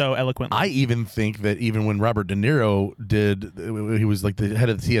done so eloquently. I even think that even when Robert De Niro he was like the head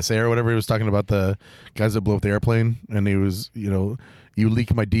of the TSA or whatever, he was talking about the guys that blew up the airplane, and he was, you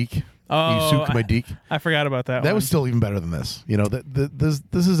leak my deek. You sook my deek. I forgot about that. That one. was still even better than this.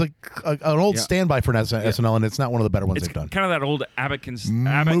 This is an old standby for SNL, and it's not one of the better ones It's they've done. kind of that old Abbott and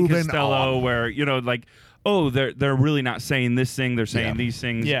Moving Costello on. where like, oh, they're really not saying this thing, they're saying these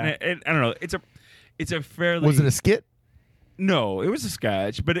things. Yeah. And I don't know. It's a fairly Was it a skit? No, it was a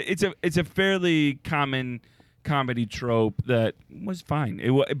sketch, but it's a fairly common comedy trope that was fine.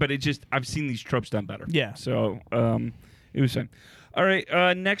 But it just I've seen these tropes done better. Yeah. So it was fine. All right.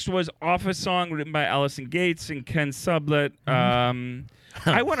 Next was Office Song, written by Allison Gates and Ken Sublett.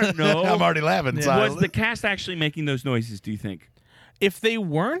 I want to know. I'm already laughing. Was the cast actually making those noises? Do you think? If they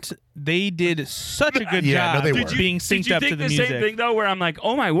weren't, they did such a good Yeah, no, job they of weren't. being Did synced you up think to the the music. same thing though? Where I'm like,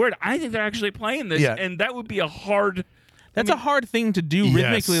 oh my word, I think they're actually playing this, Yeah. and that would be a hard. That's a hard thing to do Yes.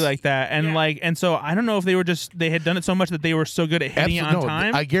 rhythmically like that, and and so I don't know if they had done it so much that they were so good at hitting it on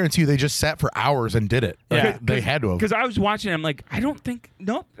time. I guarantee you, they just sat for hours and did it. Yeah. Like, they had to have. Because I was watching, I'm like, I don't think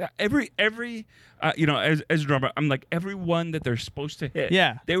every as a drummer, I'm like everyone that they're supposed to hit.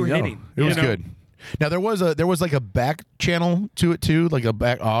 Yeah. they were No, hitting. It was you know? good. Now there was like a back channel to it too, like a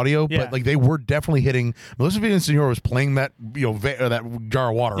back audio, Yeah. but like they were definitely hitting. Melissa Villanueva was playing that that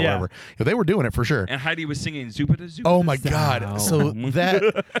jar of water or Yeah. whatever. They were doing it for sure. And Heidi was singing Zupita Zupita. Oh my God! So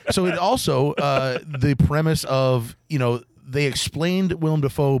so it also the premise of they explained Willem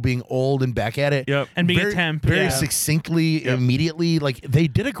Dafoe being old and back at it, Yep. And being a very, temp, very yeah. succinctly, immediately. Like they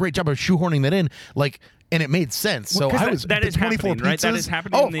did a great job of shoehorning that in, and it made sense. So Because I was that the is 24 happening, right? That pizzas- is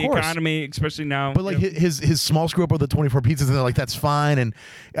happening Oh, in the of course. economy, especially now. But like his small screw up of the 24 pizzas, and they're like, that's fine. And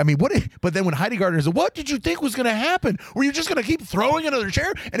I mean, what? But then when Heidi Gardner said, "What did you think was going to happen? Were you just going to keep throwing another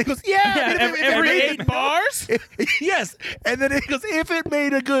chair?" And he goes, "Yeah, Yeah, every 8 bars. yes." And then it goes, "If it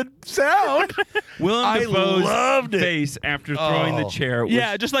made a good sound." Willem I Dafoe's loved it. face after throwing the Oh. chair. Was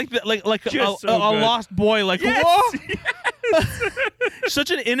Yeah, just like a Just so good. lost boy. Like Yes! whoa.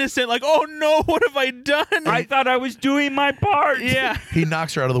 Such an innocent, like, oh no, what have I done? I thought I was doing my part. yeah. He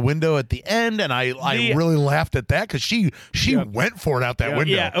knocks her out of the window at the end, and I really laughed at that because she went for it out that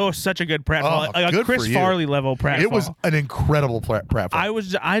window. Yeah. Oh, such a good pratfall. Oh, like a good Chris for you. Farley level pratfall. It was an incredible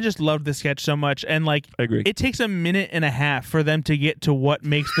pratfall. I just loved the sketch so much, and like I agree. it takes a minute and a half for them to get to what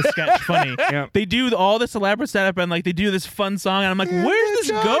makes the sketch funny. Yeah. They do all this elaborate setup and like they do this fun song, and I'm like, where's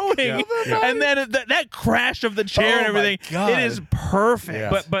this going? Yeah. And then that crash of the chair and Oh, my everything, God. it is perfect.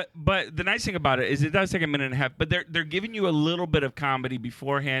 Yeah. But the nice thing about it is it does take a minute and a half, but they're giving you a little bit of comedy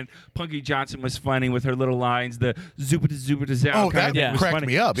beforehand. Punky Johnson was funny with her little lines, the zoopity zoopity zow. Oh, kind that of thing was cracked funny.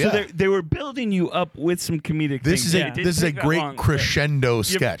 me up, So yeah. they were building you up with some comedic This things. is It a didn't this is a take that great long. crescendo Yeah,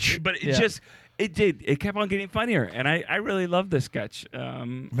 sketch. but it Yeah. just it kept on getting funnier, and I really loved this sketch.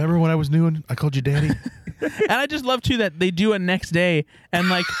 Remember when I was new and I called you daddy? And I just love too that they do a next day and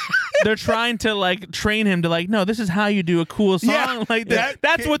like they're trying to like train him to like, no, this is how you do a cool song. Yeah, like that-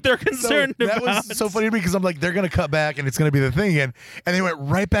 that's what they're concerned that about. was so funny to me because I'm like, they're gonna cut back and it's gonna be the thing again, and they went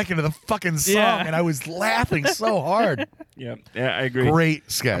right back into the fucking song, Yeah. and I was laughing so hard. Yeah, I agree.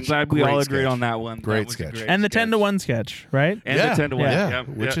 Great sketch. I'm glad we Great all agreed sketch. on that one. Great That was a sketch. great And the sketch. 10-to-1 sketch, right? And Yeah, the 10-to-1. yeah,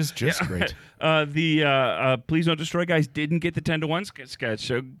 which is just great. The Please Don't Destroy guys didn't get the 10-to-1 sketch,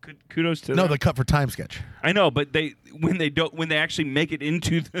 so kudos to No, them. the cut for time sketch. I know, but when they actually make it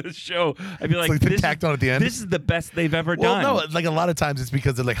into the show, I feel like like they this tacked is, on at the end? This is the best they've ever Well, done. no, like a lot of times it's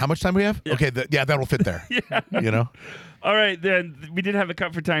because they're like, how much time do we have? Okay, that'll fit there. Yeah. You know? All right, then we did have a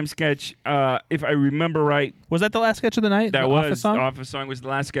cut for time sketch. If I remember right, Was that the last sketch of the night? that The was Office song? Office Song was the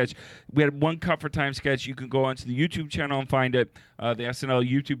last sketch. We had one cut for time sketch. You can go onto the YouTube channel and find it. The SNL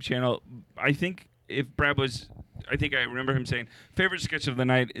YouTube channel. I think if Brad was, I think I remember him saying favorite sketch of the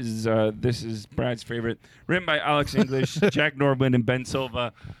night is this is Brad's favorite, written by Alex English, Jack Norblin, and Ben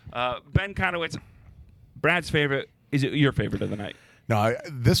Silva. Ben Conowitz, Brad's favorite. Is it your favorite of the night? No,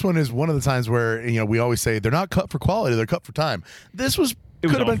 this one is one of the times where we always say they're not cut for quality; they're cut for time. This could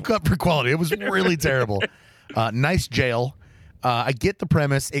have been awful. cut for quality. It was really terrible. Nice jail. I get the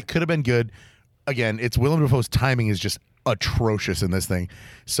premise. It could have been good. Again, it's Willem Dafoe's timing is just atrocious in this thing.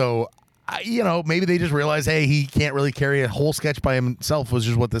 So, maybe they just realize, hey, he can't really carry a whole sketch by himself, which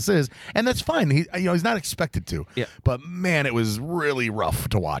is what this is, and that's fine. He's not expected to. Yeah. But man, it was really rough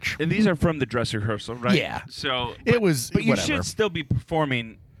to watch. And these are from the dress rehearsal, right? Yeah. So It was but you whatever. should still be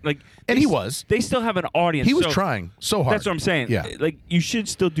performing. Like, And they he s- was. They still have an audience. He was so trying so hard. That's what I'm saying. Yeah. Like, you should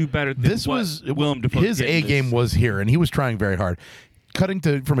still do better than This what was Willem Dafoe. his A game was here, and he was trying very hard. Cutting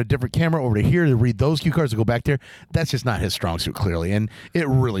from a different camera over to here to read those cue cards to go back there, that's just not his strong suit, clearly, and it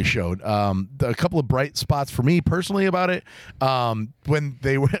really showed. A couple of bright spots for me personally about it when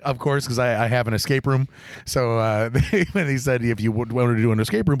they were, of course, because I have an escape room, so when he said if you want to do an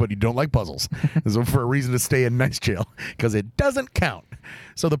escape room but you don't like puzzles, so for a reason to stay in nice jail because it doesn't count.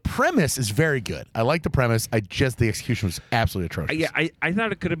 So the premise is very good. I like the premise. The execution was absolutely atrocious. Yeah, I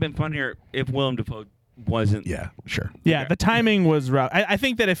thought it could have been funnier if Willem Dafoe wasn't. Yeah, sure. Yeah, Okay. the timing was rough. I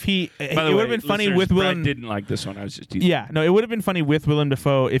think that if it By the would way, have been funny listeners, with Brad Willem. didn't like this one. I was just teasing. Yeah, no, it would have been funny with Willem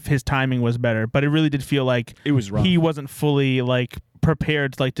Dafoe if his timing was better. But it really did feel like It was rough. he wasn't fully like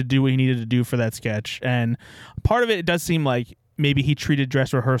prepared to do what he needed to do for that sketch. And part of it does seem like maybe he treated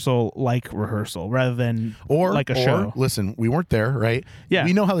dress rehearsal like rehearsal rather than like a show. Listen, we weren't there, right? Yeah.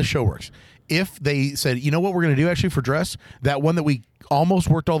 We know how the show works. If they said, you know what we're going to do actually for dress, that one that we almost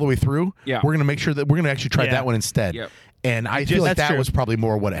worked all the way through, Yeah. we're going to make sure that we're going to actually try Yeah. that one instead. Yep. And I feel like that's that true. was probably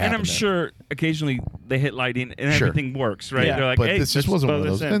more what happened. And I'm then. sure occasionally they hit lighting and Sure. everything works, right? Yeah. They're like, But hey, this just let's wasn't throw one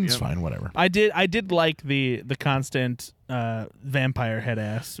of those. this in. And it's Yep. fine, whatever. I did like the constant vampire head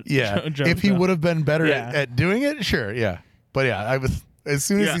ass. Yeah. joke, If he though. would have been better Yeah. at doing it, sure, yeah. But yeah, I was as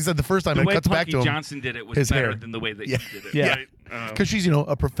soon as Yeah. he said the first time, The it way cuts back Punky to him. Johnson did it was his better hair. than the way that Yeah. he did it. Yeah. Right? Because she's,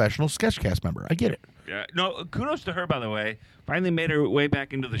 a professional sketchcast member. I get it. Yeah. No, kudos to her, by the way. Finally made her way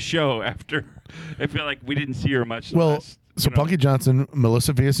back into the show after I feel like we didn't see her much. the Well, last, so Punky Johnson,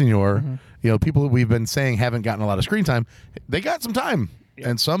 Melissa Villasenor, people that we've been saying haven't gotten a lot of screen time, they got some time,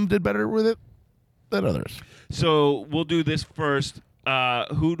 and some did better with it than others. So we'll do this first.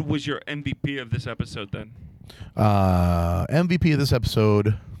 Who was your MVP of this episode then? MVP of this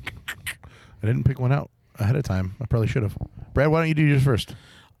episode, I didn't pick one out ahead of time. I probably should have. Brad, why don't you do yours first?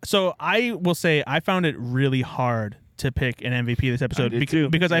 So I will say I found it really hard to pick an MVP this episode did too.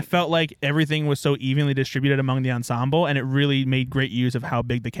 because I felt like everything was so evenly distributed among the ensemble, and it really made great use of how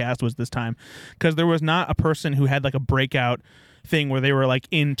big the cast was this time. Because there was not a person who had like a breakout thing where they were like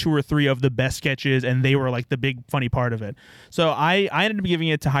in 2 or 3 of the best sketches and they were like the big funny part of it. So I ended up giving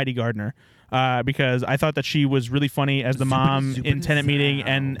it to Heidi Gardner. because I thought that she was really funny as the mom in Tenant Meeting,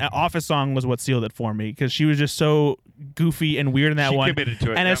 and Office Song was what sealed it for me because she was just so goofy and weird in that She one. committed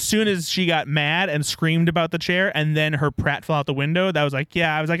to it, and yeah. as soon as she got mad and screamed about the chair, and then her Pratt fell out the window, that was like,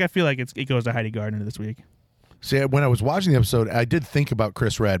 I feel like it goes to Heidi Gardner this week. See, when I was watching the episode, I did think about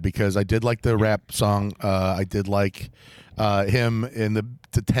Chris Redd because I did like the rap song. I did like him in the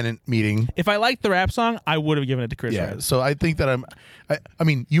Tenant Meeting. If I liked the rap song, I would have given it to Chris Yeah, Redd. so I think that I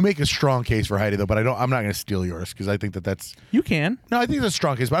mean, you make a strong case for Heidi though, but I'm not going to steal yours because I think that's. You can. No, I think that's a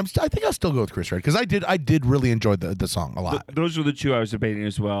strong case, but I think I'll still go with Chris Redd because I did really enjoy the song a lot. Those were the two I was debating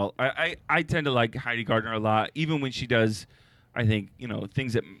as well. I tend to like Heidi Gardner a lot, even when she does, I think,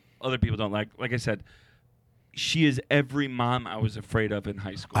 things that other people don't like. Like I said, she is every mom I was afraid of in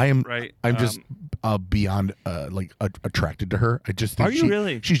high school. Right? I'm just beyond attracted to her. I just think Are you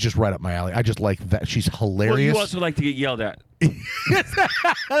really? She's just right up my alley. I just like that. She's hilarious. Well, you also like to get yelled at.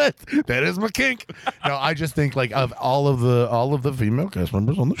 That is my kink. No, I just think like of all of the female cast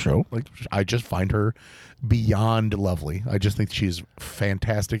members on the show, like I just find her beyond lovely. I just think she's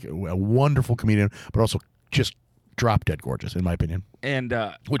fantastic, a wonderful comedian, but also just drop dead gorgeous in my opinion, And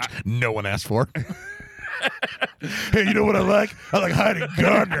which no one asked for. Hey, you know what I like? I like Heidi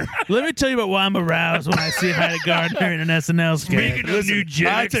Gardner. Let me tell you about why I'm aroused when I see Heidi Gardner in an SNL sketch. Listen,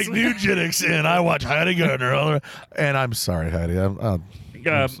 I take Nugenics and I watch Heidi Gardner all the and I'm sorry, Heidi. I'm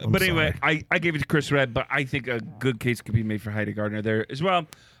but anyway, sorry. I gave it to Chris Redd, but I think a good case could be made for Heidi Gardner there as well.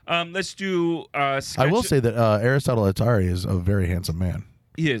 Let's do. I will say that Aristotle Atari is a very handsome man.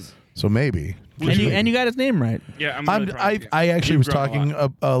 He is. So maybe. And you got his name right. Yeah, I'm really proud of you. I actually You've was grown talking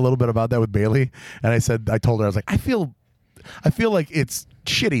lot. a little bit about that with Bailey, and I told her I was like, I feel like it's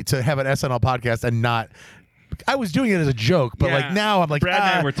shitty to have an SNL podcast and not. I was doing it as a joke, but Yeah. like now I'm like, Brad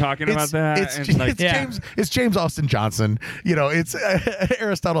and I were talking about that, It's James Austin Johnson. It's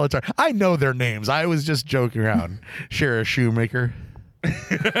Aristotle Atari. I know their names. I was just joking around. Shara Shoemaker.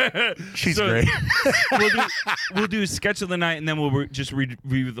 She's So- great. we'll do sketch of the night, and then we'll just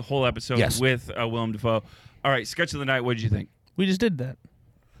review the whole episode Yes. with Willem Dafoe. All right, sketch of the night. What did you think? We just did that.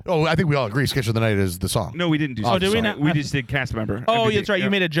 Oh, I think we all agree. Sketch of the Night is the song. No, we didn't do. Oh, sketch did of we the not? night. We just did cast member. Oh, Everything. that's right. Yep. You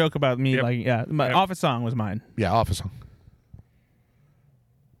made a joke about me. Yep. My Yep. Office Song was mine. Yeah, Office song.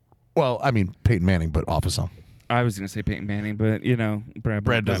 Well, I mean Peyton Manning, but Office song. I was going to say Peyton Manning, but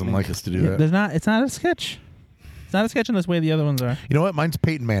Brad doesn't like us to do that. There's not. It's not a sketch. It's not a sketch in this way the other ones are. You know what? Mine's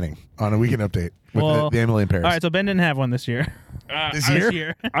Peyton Manning on a Weekend Update with Well, the Emily in Paris. All right, so Ben didn't have one this year. This I- year? This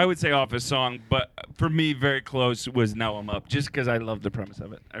year. I would say Office Song, but for me, very close was Now I'm Up, just because I love the premise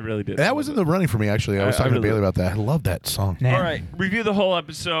of it. I really did. That was in the running for me, actually. I was I talking to really- Bailey about that. I love that song. Nah. All right, review the whole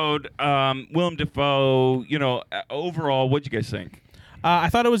episode. Willem Dafoe. Overall, what'd you guys think? I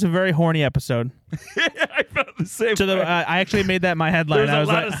thought it was a very horny episode. I felt the same. To the, way. I actually made that my headline. There's I a was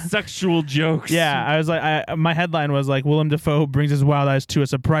lot like, of sexual jokes. yeah, I was like, my headline was like, Willem Dafoe brings his wild eyes to a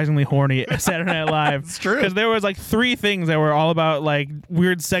surprisingly horny Saturday Night Live. It's true. Because there was like 3 things that were all about like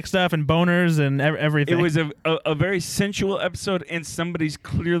weird sex stuff and boners and everything. It was a very sensual episode, and somebody's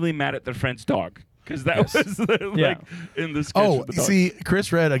clearly mad at their friend's dog. Because that was Yeah. in the sketch. Oh, with the dog. see,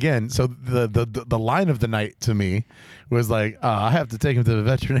 Chris Redd again. So the line of the night to me was like, I have to take him to the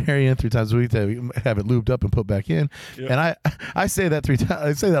veterinarian 3 times a week to have it lubed up and put back in. Yeah. And I say that 3 times.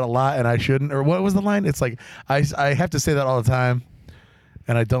 I say that a lot, and I shouldn't. Or what was the line? It's like I have to say that all the time,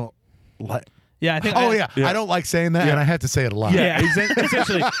 and I don't like. yeah, I think. Oh I, yeah, Yeah. I don't like saying that, Yeah. and I have to say it a lot. Yeah,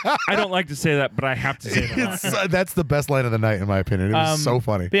 essentially, I don't like to say that, but I have to say that. That's the best line of the night, in my opinion. It was so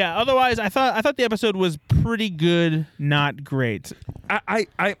funny. But yeah, otherwise, I thought the episode was pretty good, not great.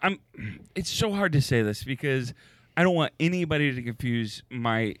 I'm. It's so hard to say this because I don't want anybody to confuse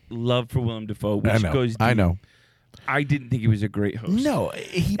my love for Willem Dafoe, which I know. goes deep. I know. I didn't think he was a great host. No, And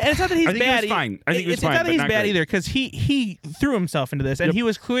it's not that he's I think he bad. was fine. I think he was it's fine, not that but he's not bad great. either, because he threw himself into this, and Yep. he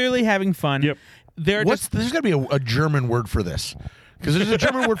was clearly having fun. Yep. They're There's just got to be a German word for this. Because there's a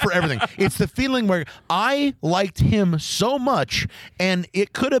German word for everything. It's the feeling where I liked him so much, and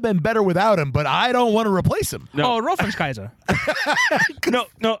it could have been better without him, but I don't want to replace him. No. oh, Rolfenskaiser. No.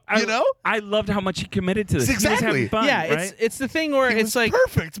 You know? I loved how much he committed to this. He was Exactly. having fun, yeah, right? it's the thing where It it's was like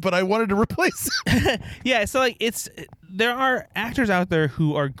perfect, but I wanted to replace him. yeah, so like there are actors out there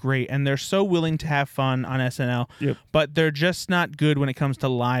who are great and they're so willing to have fun on SNL, Yep. but they're just not good when it comes to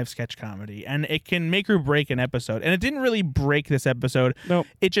live sketch comedy, and it can make or break an episode. And it didn't really break this episode. Nope.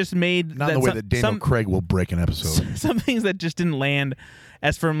 It just made Not in the way that Daniel Craig will break an episode. some things that just didn't land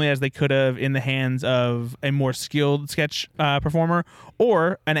as firmly as they could have in the hands of a more skilled sketch performer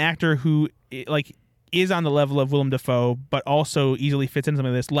or an actor who like is on the level of Willem Dafoe, but also easily fits into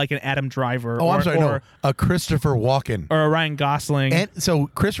something like this, like an Adam Driver. Oh, or, I'm sorry. or, No, a Christopher Walken. or a Ryan Gosling. And so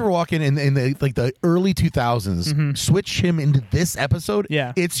Christopher Walken in the early 2000s, switch him into this episode.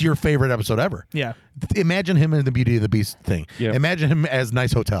 Yeah. It's your favorite episode ever. yeah. Imagine him in the Beauty of the Beast thing. Yeah. Imagine him as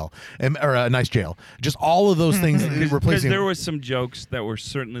Nice Hotel or a Nice Jail. Just all of those things Because replacing. there was some jokes that were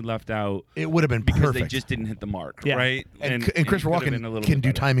certainly left out It would have been because perfect. they just didn't hit the mark, Yeah. right? and it Christopher could have been a Walken little can bit do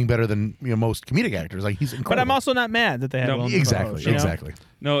better. timing better than most comedic actors. Like he's incredible. But I'm also not mad that they had No, Willem Dafoe, exactly, you know? exactly.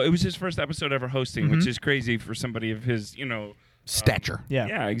 No, it was his first episode ever hosting, which is crazy for somebody of his, Stature. Yeah.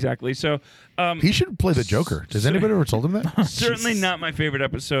 Yeah, exactly. So, He should play the Joker. Has anybody ever told him that? certainly not my favorite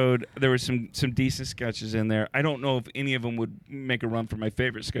episode. There were some decent sketches in there. I don't know if any of them would make a run for my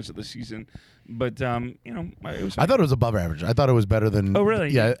favorite sketch of the season, but it was. I thought it was above average. I thought it was better than. Oh,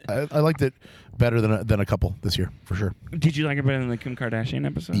 really? Yeah, I liked it better than a couple this year for sure. Did you like it better than the Kim Kardashian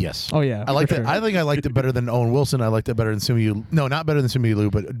episode? Yes. Oh, yeah, I liked for it. sure. I think I liked it better than Owen Wilson. I liked it better than Simu. No, not better than Simu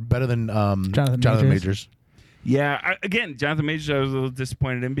Liu, but better than Jonathan Majors. Yeah. Again, Jonathan Majors, I was a little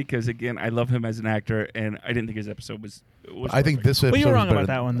disappointed in because again, I love him as an actor, and I didn't think his episode was. I think perfect. this episode you were was wrong better about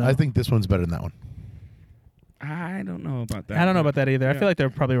than- that one, though. I think this one's better than that one. I don't know about that. I don't know about that either. I Yeah. feel like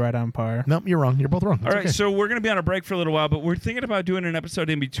they're probably right on par. No, you're wrong. You're both wrong. All right, so we're going to be on a break for a little while, but we're thinking about doing an episode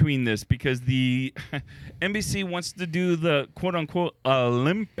in between this because the NBC wants to do the quote-unquote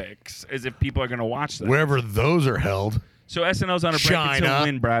Olympics as if people are going to watch that. Wherever those are held. So SNL's on a break until China.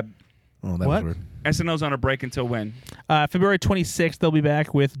 when, Brad? Oh, that What? was weird. SNL's on a break until when? February 26th, they'll be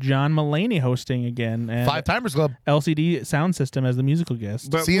back with John Mulaney hosting again. And Five Timers Club. LCD Sound System as the musical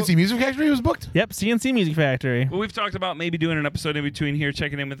guest. But CNC Music Factory was booked. Yep, CNC Music Factory. Well, we've talked about maybe doing an episode in between here,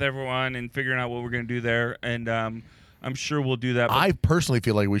 checking in with everyone and figuring out what we're going to do there, and I'm sure we'll do that. but- I personally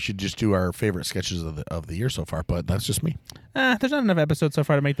feel like we should just do our favorite sketches of the year so far, but that's just me. There's not enough episodes so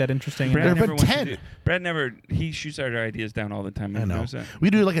far to make that interesting. There have been wants to 10. do- Brad never. He shoots our ideas down all the time. I know. Knows that. We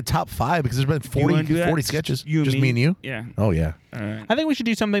do like a top 5 because there's been You wanna 40, do that? 40 sketches. You just me and you. Yeah. Oh yeah. All right. I think we should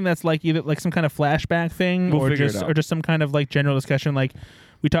do something that's like either like some kind of flashback thing, We'll or figure it just out. or just some kind of like general discussion. Like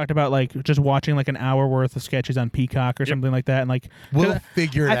we talked about, like just watching like an hour worth of sketches on Peacock or something like that, and like We'll 'cause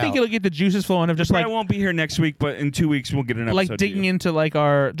figure it I think out. it'll get the juices flowing of just Brad like won't be here next week, but in 2 weeks we'll get an episode. like to digging you. into like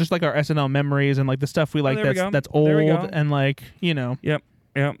our SNL memories and like the stuff we like there we go. that's There we old go. and like Yep.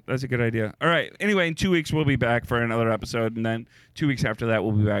 Yep, that's a good idea. All right. Anyway, in 2 weeks we'll be back for another episode, and then 2 weeks after that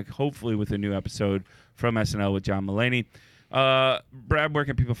we'll be back, hopefully with a new episode from SNL with John Mulaney. Brad, where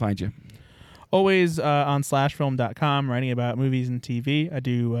can people find you? always on slashfilm.com writing about movies and TV. I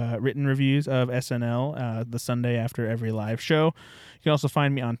do written reviews of SNL the Sunday after every live show. You can also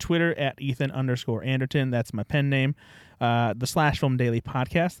find me on Twitter at Ethan_Anderton. That's my pen name. The Slash Film Daily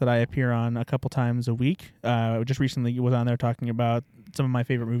podcast that I appear on a couple times a week. Just recently was on there talking about some of my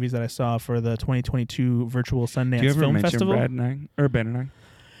favorite movies that I saw for the 2022 virtual Sundance Do you ever Film mention Festival. Brad and I or Ben and I?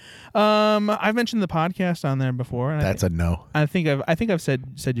 I've mentioned the podcast on there before. And That's a no. I think I've said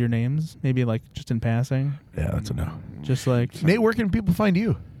your names, maybe like just in passing, Yeah, that's a no. just like Nate, where can people find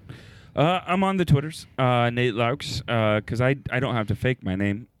you? I'm on the Twitters, Nate Laux, because I don't have to fake my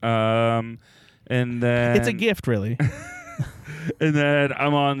name. And then it's a gift, really. And then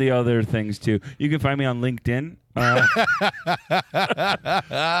I'm on the other things too. You can find me on LinkedIn. And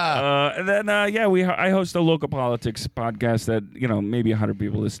then I host a local politics podcast that maybe 100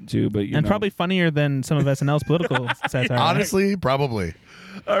 people listen to, but And probably funnier than some of SNL's political satire. Honestly, probably.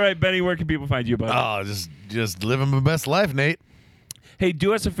 All right, Benny, where can people find you, bud? Oh, just living my best life, Nate. Hey,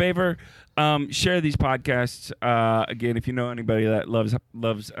 do us a favor. Share these podcasts. Again, if you know anybody that loves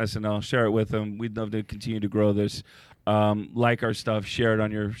SNL, share it with them. We'd love to continue to grow this. Like our stuff, share it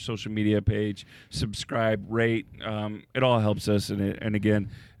on your social media page, subscribe, rate. It all helps us, and again,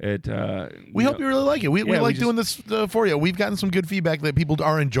 it. We hope you really like it. We yeah, like we doing this for you. We've gotten some good feedback that people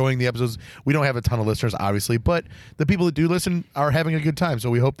are enjoying the episodes. We don't have a ton of listeners, obviously, but the people that do listen are having a good time. So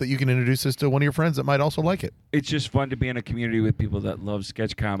we hope that you can introduce this to one of your friends that might also like it. It's just fun to be in a community with people that love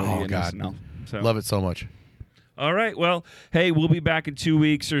sketch comedy Oh, and God. SNL. So. Love it so much. All right. Well, hey, we'll be back in 2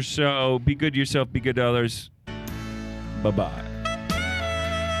 weeks or so. Be good to yourself. Be good to others. Bye-bye.